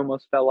 My shoe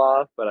almost fell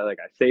off, but I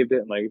saved it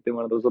and like did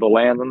one of those little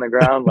lands on the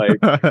ground. Like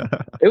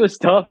it was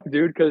tough,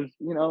 dude, because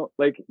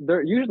like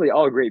they're usually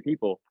all great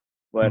people,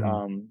 but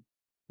Mhm.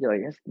 you're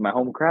like, it's my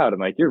home crowd. I'm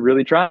like, you're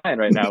really trying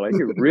right now. Like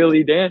you're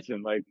really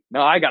dancing. Like,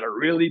 no, I gotta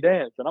really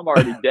dance, and I'm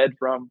already dead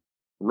from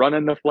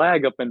running the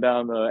flag up and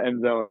down the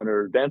end zone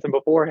or dancing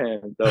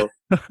beforehand. So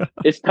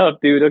it's tough,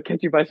 dude. It'll catch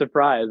you by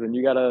surprise, and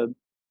you gotta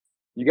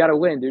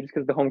win, dude. Just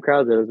because the home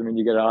crowd's there doesn't mean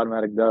you get an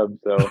automatic dub.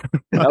 So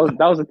that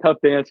was a tough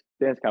dance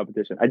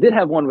competition. I did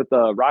have one with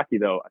Rocky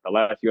though at the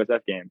last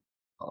USF game.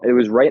 It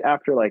was right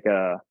after like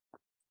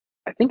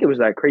I think it was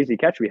that crazy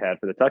catch we had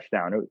for the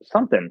touchdown. It was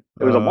something.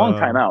 It was a long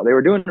time out. They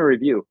were doing a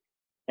review,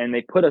 and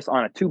they put us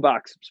on a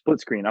 2-box split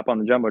screen up on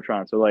the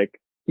jumbotron. So like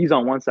he's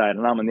on one side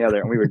and I'm on the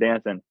other, and we were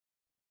dancing.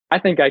 I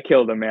think I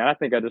killed him, man. I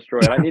think I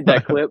destroyed. I need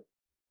that clip.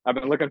 I've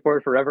been looking for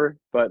it forever.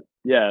 But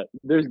yeah,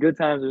 there's good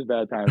times, there's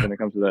bad times when it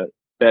comes to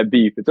that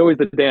beef. It's always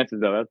the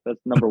dances though. That's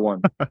number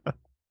one.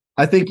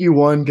 I think you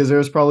won because there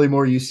was probably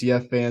more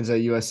UCF fans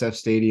at USF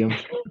Stadium.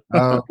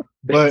 But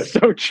That's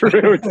so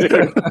true,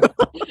 dude.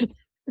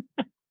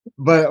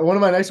 But one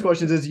of my next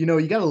questions is, you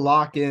got to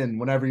lock in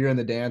whenever you're in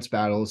the dance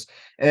battles.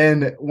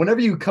 And whenever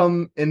you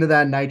come into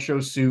that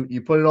Knightro suit,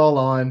 you put it all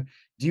on.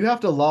 do you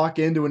have to lock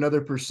into another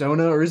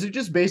persona, or is it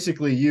just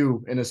basically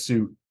you in a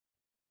suit?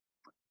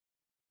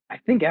 I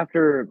think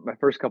after my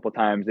first couple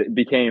times, it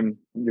became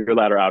your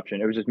latter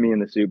option. It was just me in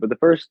the suit. But the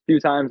first few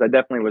times, I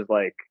definitely was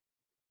like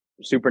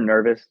super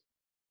nervous.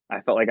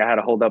 I felt like I had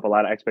to hold up a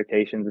lot of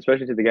expectations,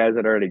 especially to the guys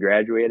that already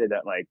graduated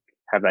that like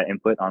have that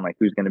input on like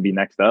who's going to be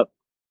next up.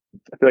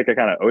 I feel like I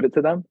kind of owed it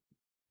to them.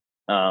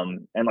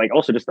 And like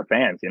also just the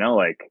fans,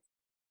 like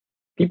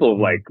people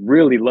like Mhm.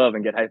 really love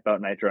and get hyped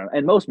about Nitro,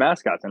 and most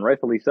mascots, and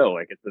rightfully so.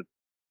 Like it's a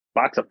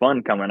box of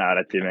fun coming out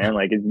at you, man.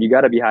 Like you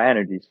got to be high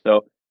energy.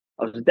 So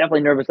I was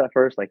definitely nervous at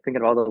first, like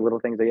thinking of all the little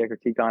things I get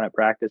critiqued on at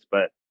practice.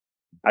 But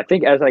I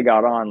think as I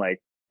got on,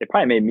 like it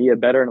probably made me a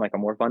better and like a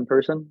more fun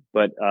person.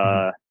 But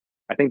Mhm.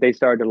 I think they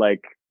started to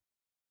like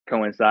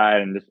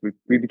coincide and just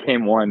we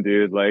became one,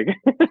 dude. Like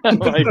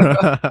like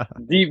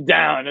deep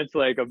down, it's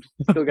like I'm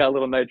still got a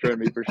little Nitro in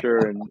me for sure,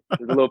 and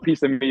there's a little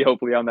piece of me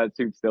hopefully on that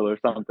suit still or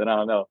something. I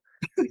don't know,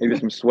 maybe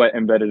some sweat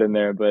embedded in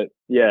there. But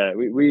yeah,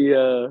 we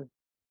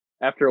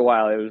after a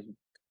while it was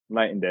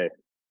night and day.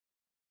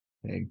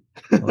 Dang.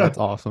 Well, that's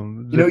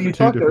awesome. You Two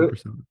talked different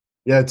personas.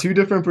 yeah, two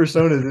different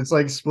personas. It's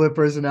like split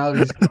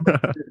personalities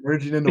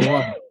merging into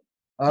one.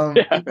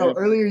 Yeah, man.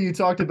 Earlier you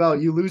talked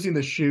about you losing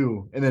the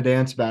shoe in a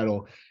dance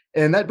battle.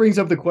 And that brings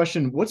up the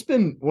question, what's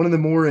been one of the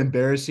more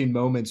embarrassing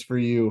moments for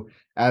you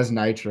as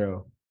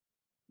Nitro?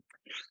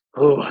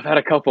 Oh, I've had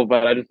a couple,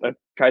 but I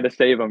tried to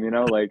save them.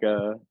 Like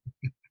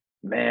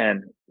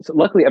man. So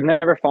luckily, I've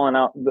never fallen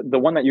out. The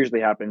one that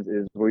usually happens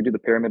is when we do the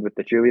pyramid with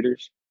the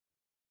cheerleaders.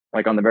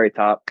 Like on the very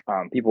top,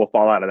 people will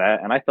fall out of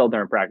that, and I fell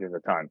during practice a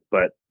ton,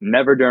 but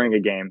never during a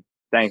game,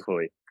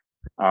 thankfully.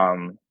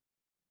 Um,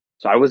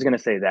 so I was gonna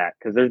say that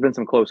because there's been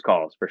some close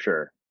calls for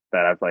sure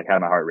that I've like had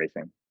my heart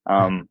racing.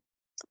 Um,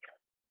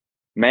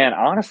 man,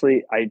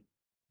 honestly, I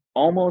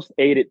almost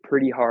ate it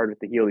pretty hard with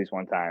the Heelys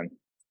one time.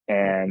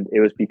 And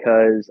it was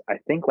because I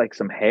think like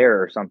some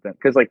hair or something.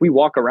 Because like we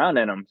walk around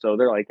in them, so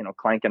they're like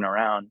clanking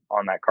around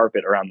on that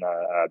carpet around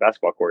the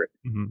basketball court.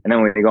 Mhm. And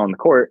then when you go on the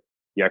court,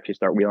 you actually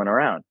start wheeling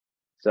around.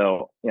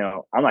 So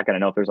I'm not gonna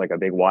know if there's like a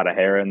big wad of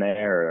hair in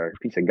there or a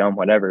piece of gum,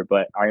 whatever.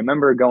 But I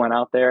remember going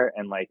out there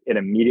and like it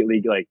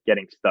immediately like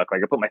getting stuck.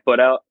 Like I put my foot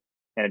out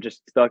and it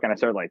just stuck, and I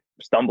started like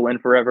stumbling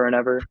forever and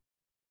ever.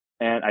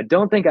 And I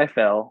don't think I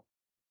fell,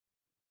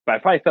 but I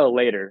probably fell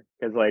later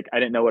because like I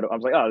didn't know what I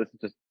was like. Oh, this is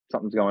just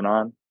something's going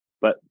on.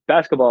 But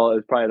basketball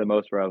is probably the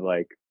most where I've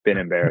like been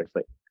embarrassed.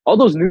 Like all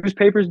those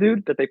newspapers,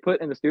 dude, that they put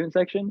in the student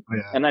section, Oh,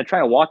 yeah. and I try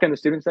to walk in the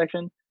student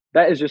section.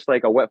 That is just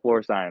like a wet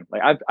floor sign.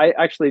 Like I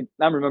actually,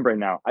 I'm remembering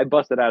now. I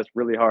busted ass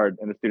really hard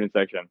in the student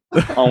section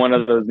on one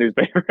of those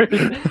newspapers,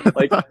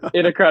 like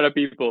in a crowd of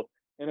people,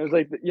 and it was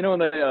like when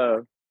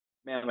the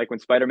man, like when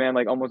Spider-Man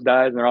like almost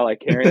dies and they're all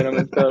like carrying him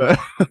and stuff.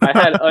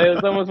 It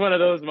was almost one of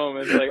those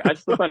moments. Like I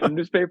slipped on a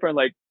newspaper and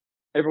like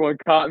everyone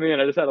caught me and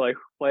I just had to like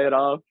play it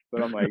off.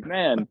 But I'm like,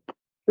 man,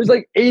 there's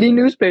like 80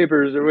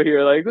 newspapers over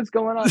here. Like, what's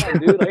going on,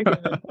 dude? Like,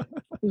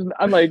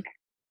 I'm like,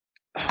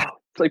 oh,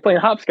 it's like playing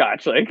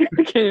hopscotch. Like,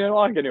 I can't even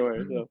walk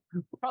anywhere. So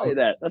probably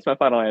that. That's my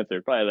final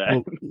answer. Probably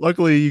Well, that.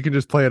 luckily you can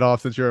just play it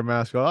off since you're a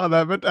mascot. Oh,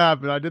 that meant to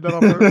happen. I did that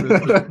on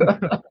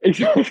purpose.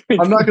 Exactly.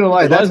 I'm not gonna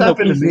lie, As long that's as no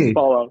happened to pieces me.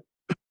 fall off.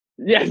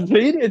 Yes,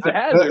 dude, it's a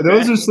hazard,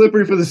 Those man. are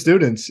slippery for the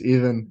students,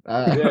 even.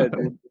 Yeah,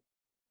 dude.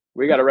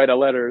 We got to write a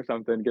letter or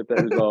something, get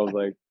that resolved.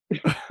 Like,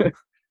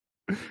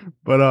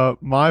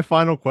 But my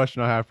final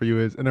question I have for you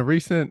is in a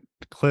recent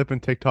clip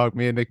and TikTok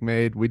me and Nick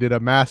made, we did a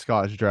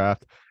mascots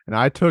draft and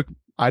I took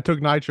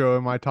Nitro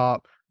in my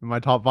top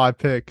 5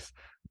 picks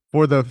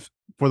for the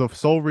for the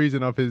sole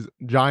reason of his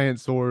giant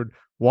sword.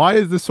 Why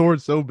is the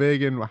sword so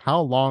big and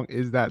how long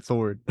is that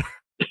sword?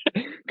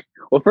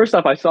 well, first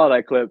off, I saw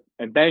that clip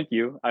and thank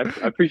you. I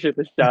appreciate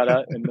the shout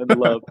out and the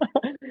love.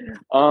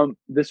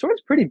 The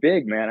sword's pretty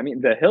big, man. I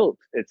mean, the hilt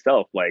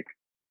itself, like,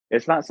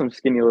 it's not some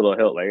skinny little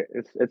hilt. Like,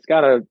 it's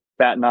got a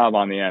fat knob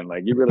on the end.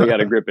 Like, you really got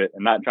to grip it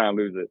and not try and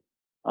lose it.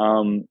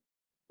 Um,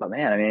 but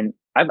man, I mean,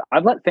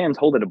 I've let fans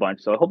hold it a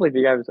bunch. So hopefully, if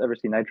you guys ever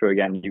see Nitro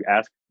again, you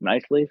ask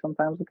nicely.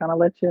 Sometimes we kind of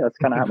let you. That's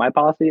kind of my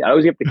policy. I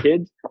always give the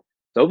kids.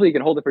 So hopefully, you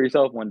can hold it for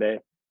yourself one day.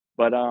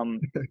 But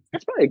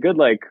it's probably a good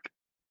like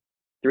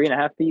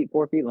 3.5 feet,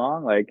 4 feet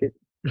long. Like it's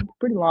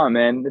pretty long,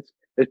 man.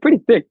 It's pretty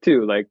thick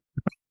too. Like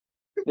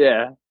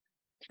yeah,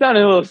 it's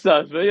sounding a little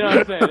sus, but you know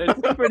what I'm saying.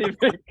 It's pretty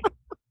big.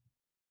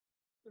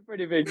 It's a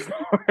pretty big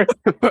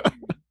sword.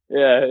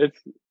 Yeah, it's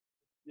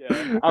yeah.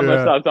 I'm gonna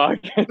Yeah. stop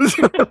talking.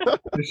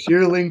 The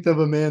sheer length of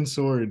a man's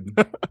sword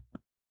It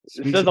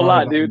speaks says a volumes.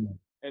 lot, dude.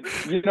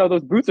 And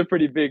those boots are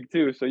pretty big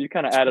too. So you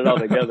kind of add it all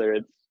together.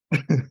 It's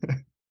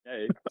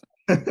hey,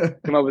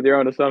 come up with your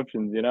own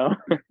assumptions. You're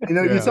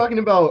Yeah. talking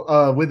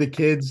about with the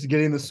kids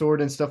getting the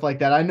sword and stuff like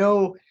that. I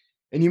know,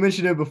 and you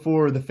mentioned it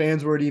before, the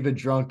fans weren't even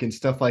drunk and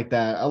stuff like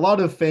that. A lot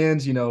of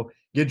fans,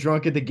 get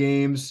drunk at the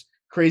games,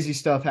 crazy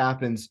stuff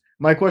happens.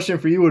 My question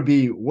for you would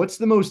be, what's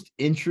the most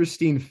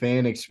interesting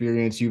fan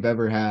experience you've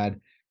ever had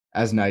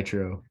as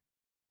Nitro?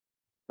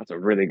 That's a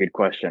really good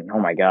question. Oh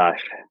my gosh,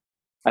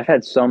 I've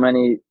had so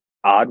many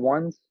odd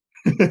ones,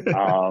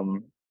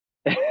 um,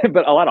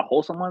 but a lot of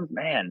wholesome ones.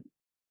 Man,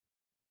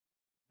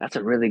 That's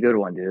a really good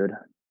one, dude.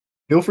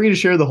 Feel free to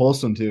share the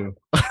wholesome too.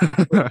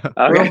 We're a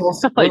Okay.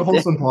 wholesome, we're a Like, damn.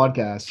 wholesome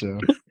podcast, so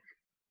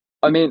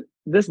I mean,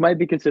 this might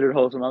be considered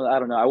wholesome. I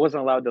don't know. I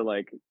wasn't allowed to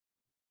like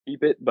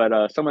keep it,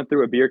 but someone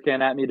threw a beer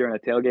can at me during a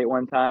tailgate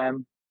one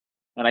time,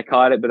 and I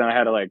caught it, but then I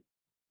had to like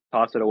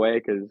toss it away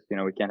because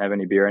we can't have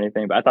any beer or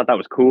anything. But I thought that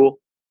was cool.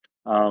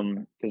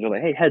 Because they're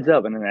like, "Hey, heads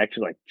up," and then they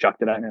actually like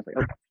chucked it at me. I was like,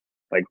 "Oh,"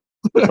 like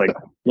just like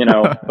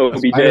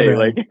OBJ,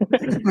 like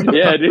Spider-Man.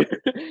 yeah, dude,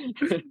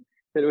 hit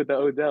it with the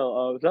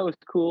Odell. So that was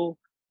cool.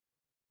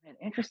 Man,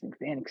 interesting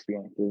fan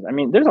experiences. I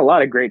mean, there's a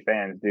lot of great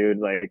fans, dude.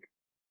 Like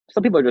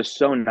some people are just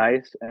so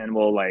nice and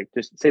will like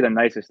just say the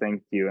nicest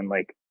things to you and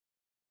like,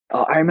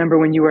 oh, I remember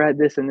when you were at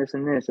this and this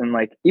and this. And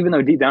like even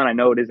though deep down I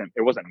know it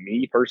wasn't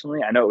me personally.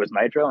 I know it was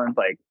Knightro, and it's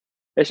like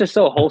it's just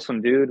so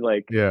wholesome, dude.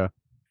 Like Yeah.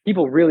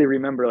 people really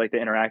remember like the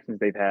interactions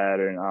they've had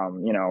and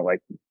like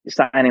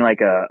signing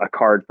like a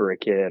card for a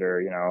kid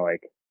or,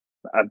 like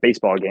a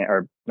baseball game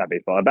or not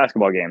baseball, a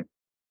basketball game.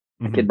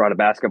 A Hmm. kid brought a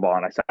basketball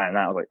and I signed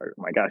that. I was like, oh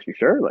my gosh, you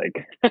sure?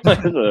 Like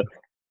it's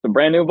a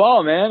brand new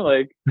ball, man.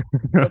 Like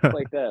stuff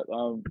like that.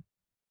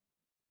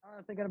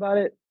 Thinking about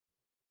it,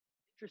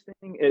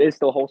 interesting. It is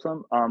still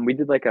wholesome. We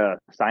did like a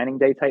signing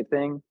day type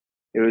thing.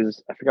 It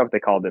was I forgot what they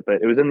called it,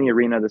 but it was in the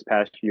arena this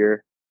past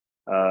year.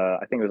 I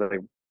think it was like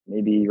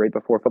maybe right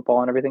before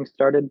football and everything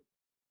started.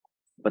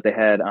 But they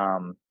had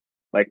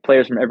like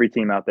players from every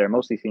team out there,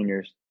 mostly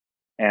seniors.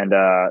 And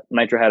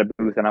Knightro had a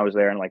booth, and I was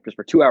there, and like just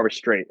for 2 hours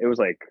straight, it was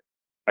like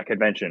a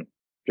convention,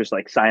 just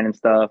like signing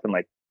stuff and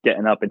like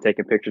getting up and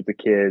taking pictures of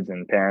kids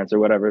and parents or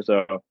whatever.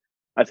 So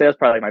I'd say that's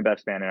probably like my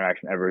best fan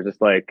interaction ever. Just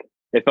like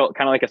it felt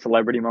kind of like a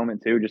celebrity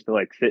moment too, just to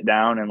like sit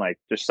down and like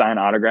just sign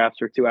autographs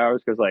for 2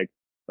 hours because like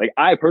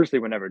I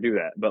personally would never do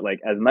that, but like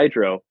as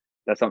Knightro,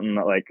 that's something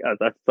that like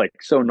that's like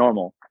so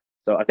normal.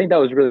 So I think that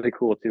was really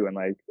cool too, and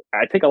like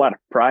I take a lot of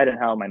pride in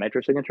how my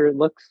Knightro signature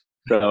looks.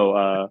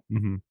 So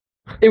Hmm.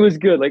 it was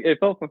good. Like it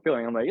felt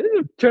fulfilling. I'm like, this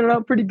is turning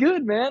out pretty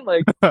good, man.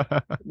 Like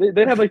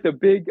they'd have like the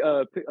big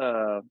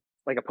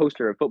like a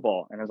poster of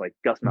football, and it was like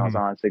Gus Hmm.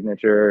 Malzahn's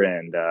signature,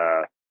 and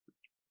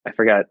I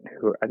forgot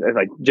who.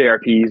 Like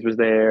JRP's was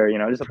there.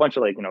 Just a bunch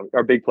of like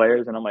our big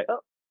players, and I'm like, oh,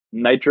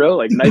 Knightro,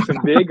 like nice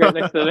and big, right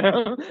next to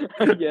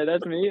them. Yeah,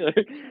 that's me.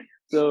 Like,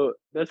 so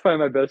that's probably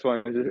my best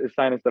one. Is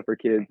signing stuff for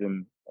kids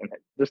and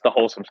just the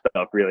wholesome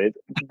stuff. Really,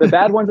 the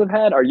bad ones I've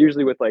had are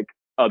usually with like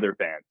other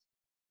fans.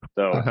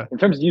 So in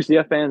terms of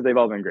UCF fans, they've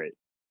all been great.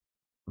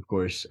 Of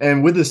course.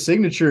 And with the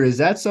signature, is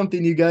that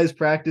something you guys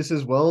practice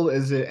as well?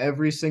 Is it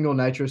every single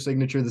Nitro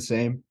signature the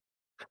same?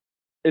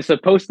 It's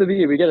supposed to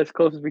be. We get as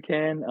close as we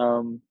can.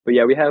 But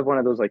yeah, we have one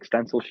of ththose like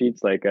stencil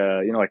sheets, like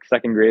like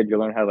second grade, you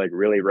learn how to like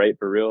really write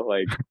for real,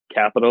 like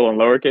capital and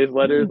lowercase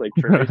letters, like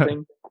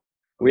tracing.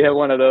 We have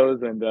one of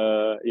those, and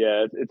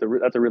yeah,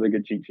 that's a really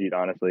good cheat sheet,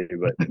 honestly.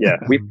 But yeah,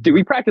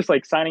 we practice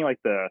like signing like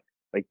the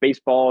like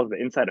baseballs, the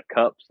inside of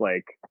cups,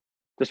 like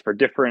just for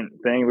different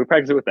things. We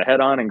practice it with the head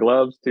on and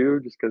gloves too,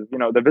 just because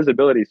the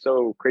visibility is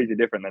so crazy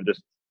different than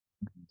just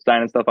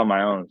signing stuff on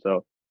my own.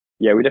 So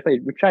yeah, we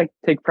try to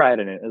take pride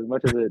in it as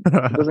much as it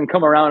doesn't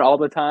come around all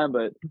the time,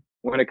 but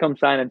when it comes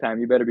signing time,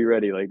 you better be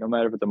ready. Like no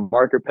matter if it's a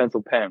marker,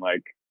 pencil, pen,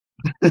 like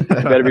you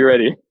better be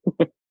ready.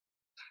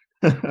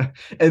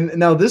 And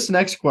now this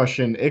next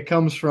question, it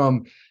comes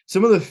from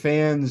some of the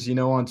fans,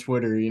 on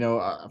Twitter.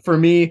 For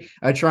me,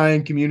 I try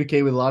and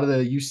communicate with a lot of the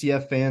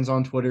UCF fans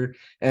on Twitter.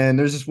 And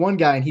there's this one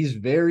guy, and he's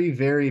very,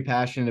 very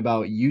passionate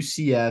about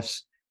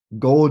UCF's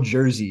gold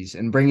jerseys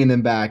and bringing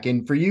them back.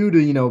 And for you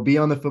to, be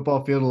on the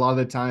football field a lot of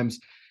the times,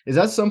 is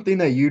that something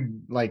that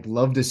you'd like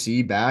love to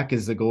see back?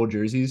 Is the gold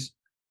jerseys?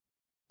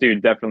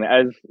 Dude, definitely.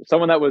 As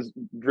someone that was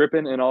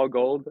dripping in all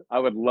gold, I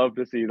would love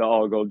to see the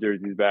all gold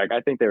jerseys back. I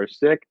think they were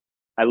sick.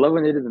 I love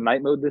when they did the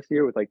night mode this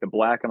year with like the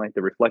black and like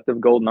the reflective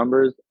gold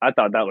numbers. I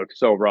thought that looked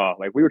so raw.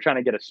 Like we were trying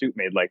to get a suit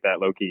made like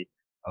that, low key.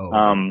 Oh man.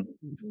 Um,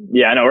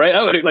 yeah, I know, right?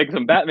 That would be like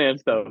some Batman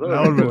stuff. That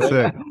That would would be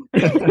have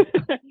cool, been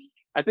sick. right?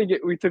 I think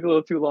we took a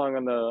little too long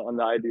on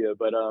the idea,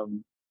 but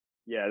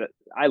yeah,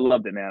 I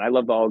loved it, man. I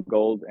loved all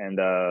gold, and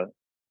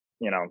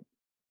you know,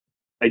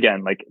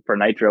 again, like for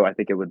Nitro, I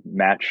think it would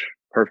match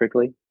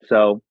perfectly.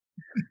 So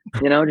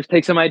just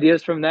take some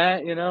ideas from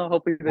that.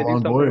 Hopefully they All do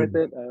on something with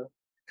board. it.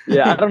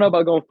 Yeah, I don't know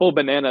about going full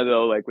banana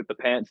though, like with the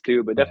pants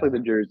too, but Yeah. definitely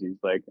the jerseys.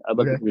 Like I'd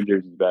love to Okay. see the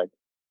jerseys back.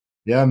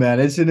 Yeah, man,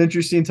 it's an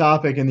interesting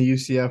topic in the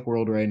UCF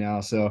world right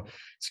now. So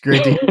it's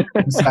great to get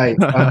insight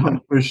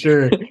for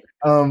sure.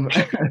 Um,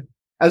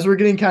 as we're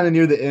getting kind of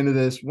near the end of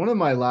this, one of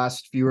my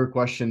last fewer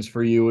questions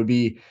for you would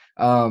be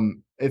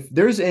if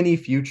there's any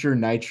future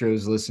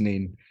Nitros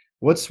listening,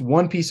 what's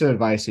one piece of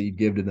advice that you'd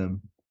give to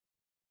them?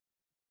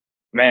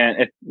 Man,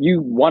 if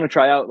you want to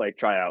try out, like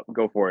try out,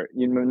 go for it.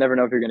 You never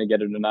know if you're going to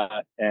get it or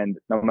not. And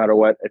no matter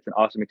what, it's an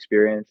awesome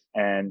experience.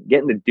 And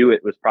getting to do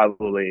it was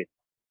probably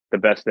the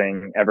best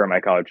thing ever in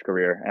my college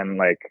career. And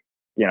like,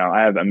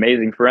 I have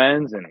amazing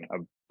friends and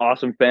an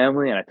awesome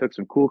family, and I took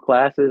some cool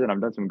classes and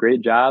I've done some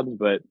great jobs.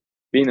 But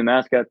being the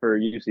mascot for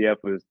UCF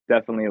was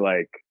definitely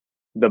like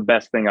the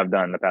best thing I've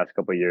done the past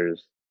couple of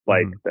years.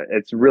 Like, Mhm.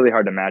 it's really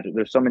hard to imagine.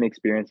 There's so many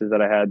experiences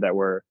that I had that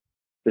were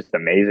just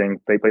amazing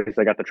places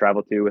I got to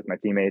travel to with my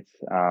teammates.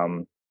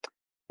 And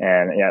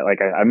yeah, like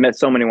I met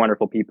so many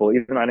wonderful people,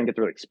 even though I didn't get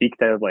to really speak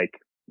to like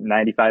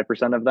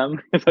 95% of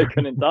them because I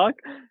couldn't talk.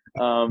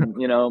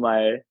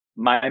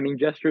 My miming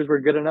gestures were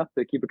good enough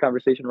to keep a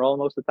conversation rolling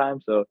most of the time.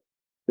 So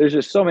there's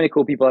just so many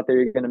cool people out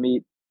there you're going to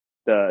meet.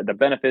 The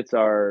benefits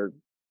are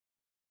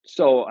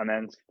so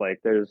immense. Like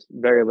there's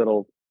very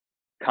little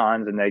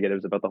cons and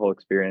negatives about the whole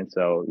experience.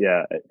 So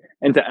yeah,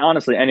 and to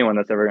honestly anyone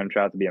that's ever going to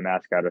try out to be a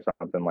mascot or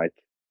something, like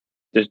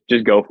just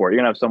go for it. You're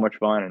gonna have so much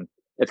fun, and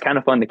it's kind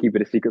of fun to keep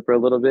it a secret for a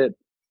little bit.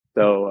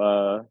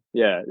 So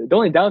yeah, the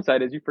only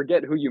downside is you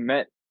forget who you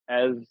met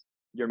as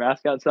your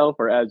mascot self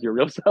or as your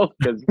real self,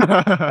 because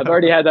I've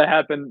already had that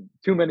happen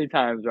too many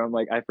times where I'm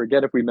like, I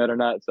forget if we met or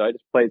not. So I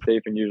just play it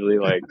safe and usually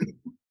like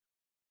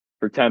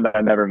pretend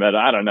I never met.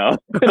 I don't know.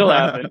 It'll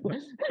happen.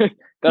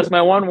 That's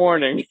my one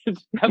warning.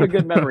 Have a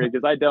good memory,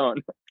 because I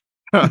don't.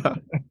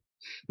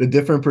 The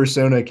different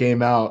persona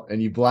came out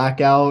and you black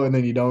out and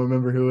then you don't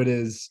remember who it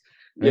is.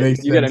 Yeah,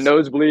 you get a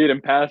nosebleed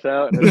and pass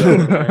out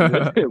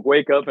and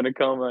wake up in a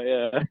coma.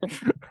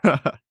 Yeah.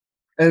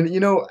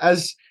 And,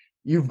 as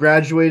you've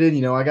graduated,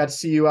 I got to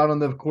see you out on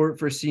the court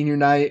for senior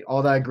night,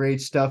 all that great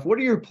stuff. What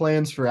are your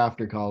plans for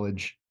after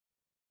college?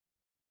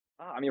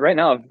 I mean, right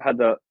now I've had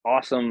the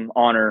awesome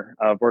honor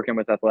of working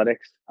with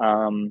athletics.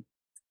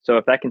 So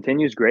if that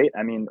continues, great.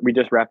 I mean, we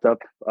just wrapped up,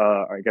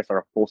 I guess,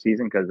 our full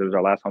season because it was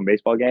our last home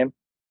baseball game.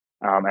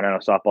 And I know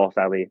softball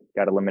sadly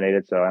got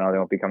eliminated, so I know they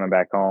won't be coming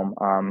back home.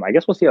 I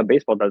guess we'll see how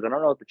baseball does. I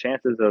don't know what the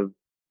chances of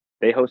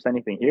they host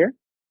anything here.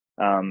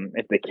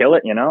 If they kill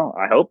it,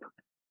 I hope.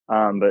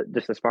 But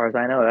just as far as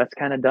I know, that's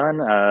kind of done.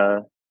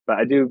 But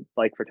I do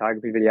like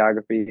photography,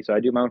 videography, so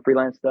I do my own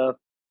freelance stuff.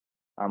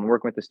 I'm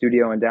working with the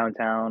studio in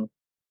downtown.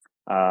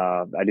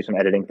 I do some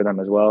editing for them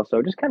as well.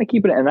 So just kind of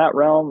keeping it in that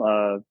realm.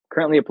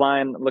 Currently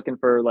applying, looking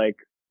for like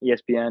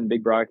ESPN,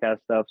 big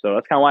broadcast stuff. So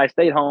that's kind of why I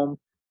stayed home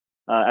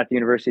at the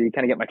university,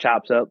 kind of get my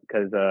chops up,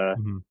 because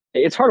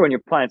it's hard when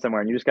you're applying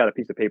somewhere and you just got a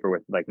piece of paper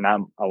with like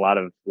not a lot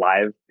of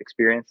live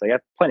experience. Like I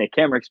have plenty of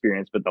camera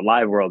experience, but the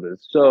live world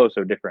is so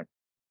different.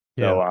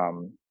 Yeah.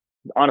 So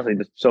honestly,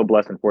 just so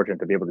blessed and fortunate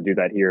to be able to do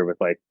that here with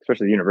like,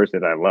 especially the university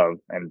that I love,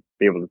 and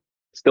be able to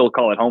still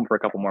call it home for a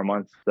couple more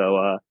months.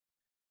 So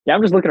yeah,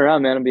 I'm just looking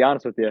around, man. And be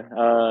honest with you.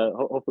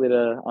 Hopefully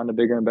on the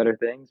bigger and better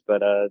things.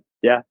 But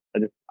yeah,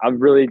 I'm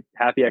really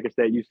happy I could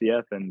stay at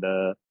UCF, and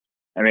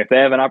I mean, if they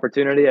have an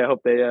opportunity, I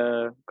hope they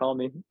call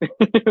me.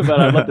 But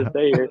I'd love to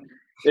stay here.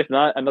 If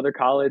not, another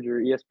college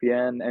or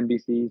ESPN,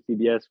 NBC,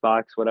 CBS,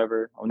 Fox,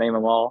 whatever. I'll name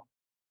them all.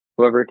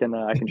 Whoever can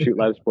I can shoot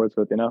live sports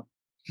with,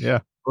 Yeah.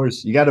 Of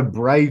course, you got a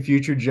bright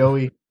future,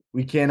 Joey.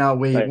 We cannot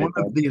wait. Right, One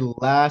of the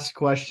last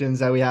questions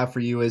that we have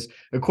for you is,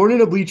 according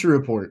to Bleacher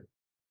Report,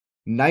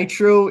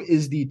 Knightro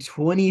is the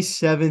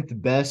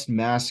 27th best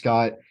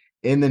mascot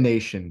in the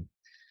nation.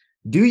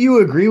 Do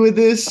you agree with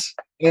this?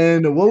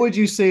 And what would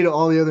you say to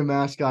all the other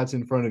mascots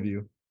in front of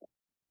you?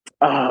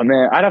 Oh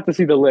man, I'd have to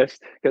see the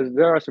list because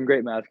there are some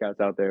great mascots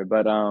out there.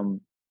 But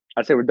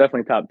I'd say we're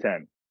definitely top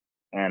 10,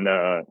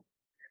 and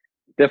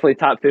definitely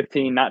top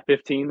 15. Not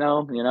 15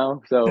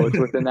 though, So it's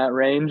within that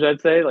range. I'd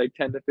say like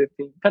 10 to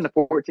 15, 10 to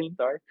 14.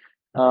 Sorry.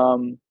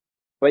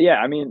 But yeah,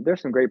 I mean,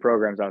 there's some great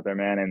programs out there,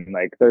 man, and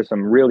like there's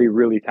some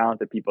really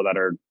talented people that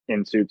are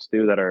in suits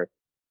too that are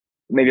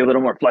maybe a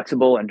little more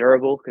flexible and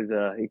durable, because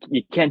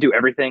you can't do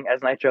everything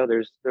as Knightro.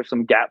 There's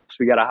some gaps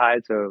we gotta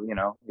hide, so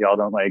y'all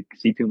don't like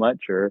see too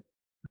much or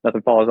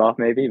nothing falls off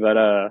maybe. But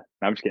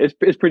I'm just kidding.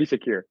 It's pretty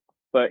secure.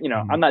 But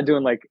I'm not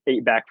doing like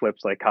 8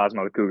 backflips like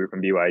Cosmo the Cougar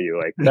from BYU.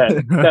 Like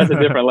that's a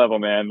different level,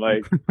 man.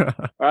 Like I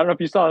don't know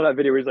if you saw that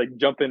video where he's like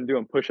jumping,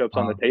 doing push-ups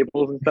on the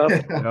tables and stuff.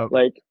 Yep.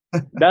 Like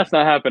that's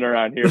not happening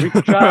around here. We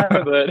could try,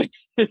 but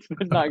it's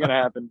not gonna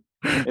happen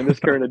in this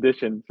current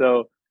edition.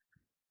 So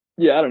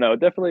yeah, I don't know.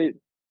 Definitely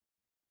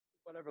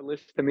whatever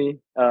list to me.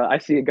 I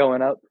see it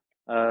going up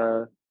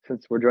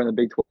since we're joining the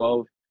Big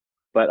 12.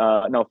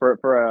 But no,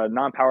 for a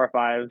non-Power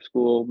 5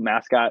 school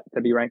mascot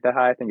to be ranked that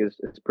high, I think is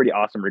pretty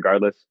awesome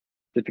regardless.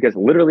 Just because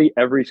literally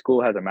every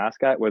school has a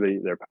mascot, whether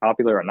they're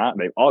popular or not,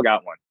 they've all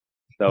got one.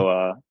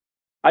 So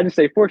I just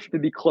say fortunate to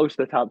be close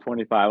to the top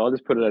 25. I'll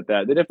just put it at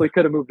that. They definitely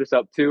could have moved us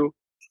up too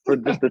for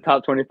just the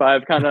top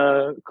 25 kind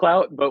of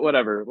clout, but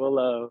whatever.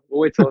 We'll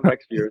wait till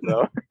next year.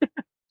 So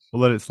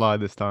We'll let it slide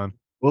this time.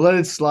 We'll let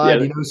it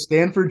slide. Yeah.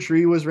 Stanford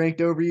Tree was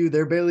ranked over you.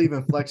 They're barely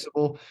even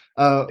flexible.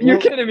 You're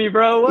kidding me,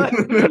 bro. What?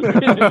 You're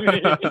kidding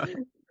me.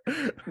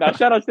 Now,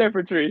 shout out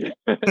Stanford Tree.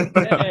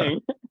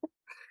 Dang.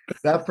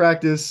 That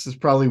practice is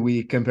probably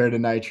weak compared to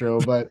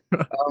Knightro, but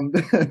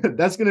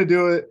that's going to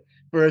do it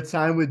for a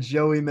time with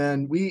Joey,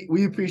 man.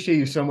 We appreciate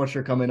you so much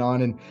for coming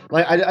on. And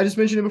like I just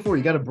mentioned it before,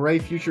 you got a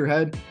bright future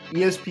ahead.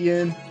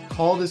 ESPN,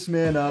 call this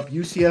man up.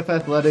 UCF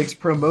Athletics,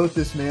 promote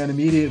this man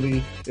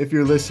immediately if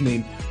you're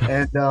listening.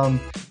 And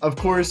of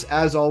course,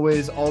 as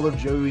always, all of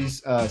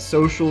Joey's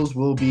socials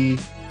will be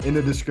in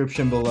the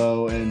description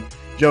below. And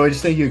Joey,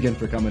 just thank you again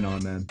for coming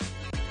on, man.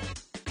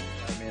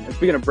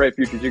 Speaking of bright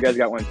futures, you guys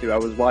got one too. I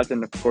was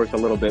watching, of course, a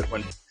little bit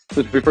when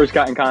we first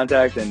got in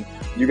contact, and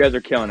you guys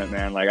are killing it,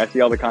 man. Like, I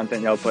see all the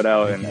content y'all put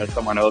out, and as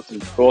someone else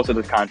who also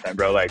does content,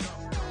 bro, like,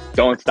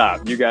 don't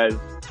stop. You guys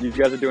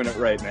are doing it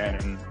right, man.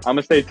 And I'm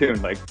gonna stay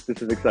tuned. Like,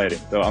 this is exciting.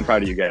 So I'm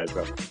proud of you guys,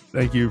 bro.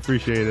 Thank you.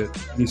 Appreciate it.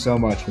 Thank you so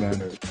much,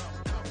 man.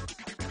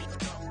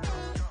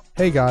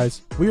 Hey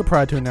guys, we are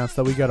proud to announce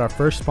that we got our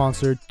first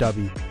sponsor,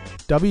 W.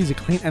 W is a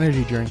clean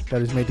energy drink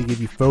that is made to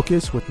give you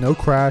focus with no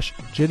crash,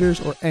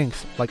 jitters, or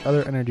angst like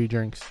other energy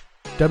drinks.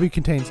 W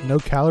contains no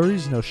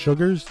calories, no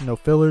sugars, no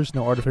fillers,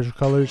 no artificial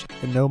colors,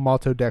 and no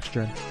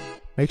maltodextrin.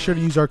 Make sure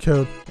to use our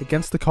code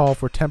AGAINSTTHECALL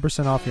for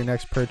 10% off your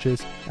next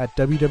purchase at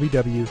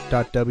www.w.gg.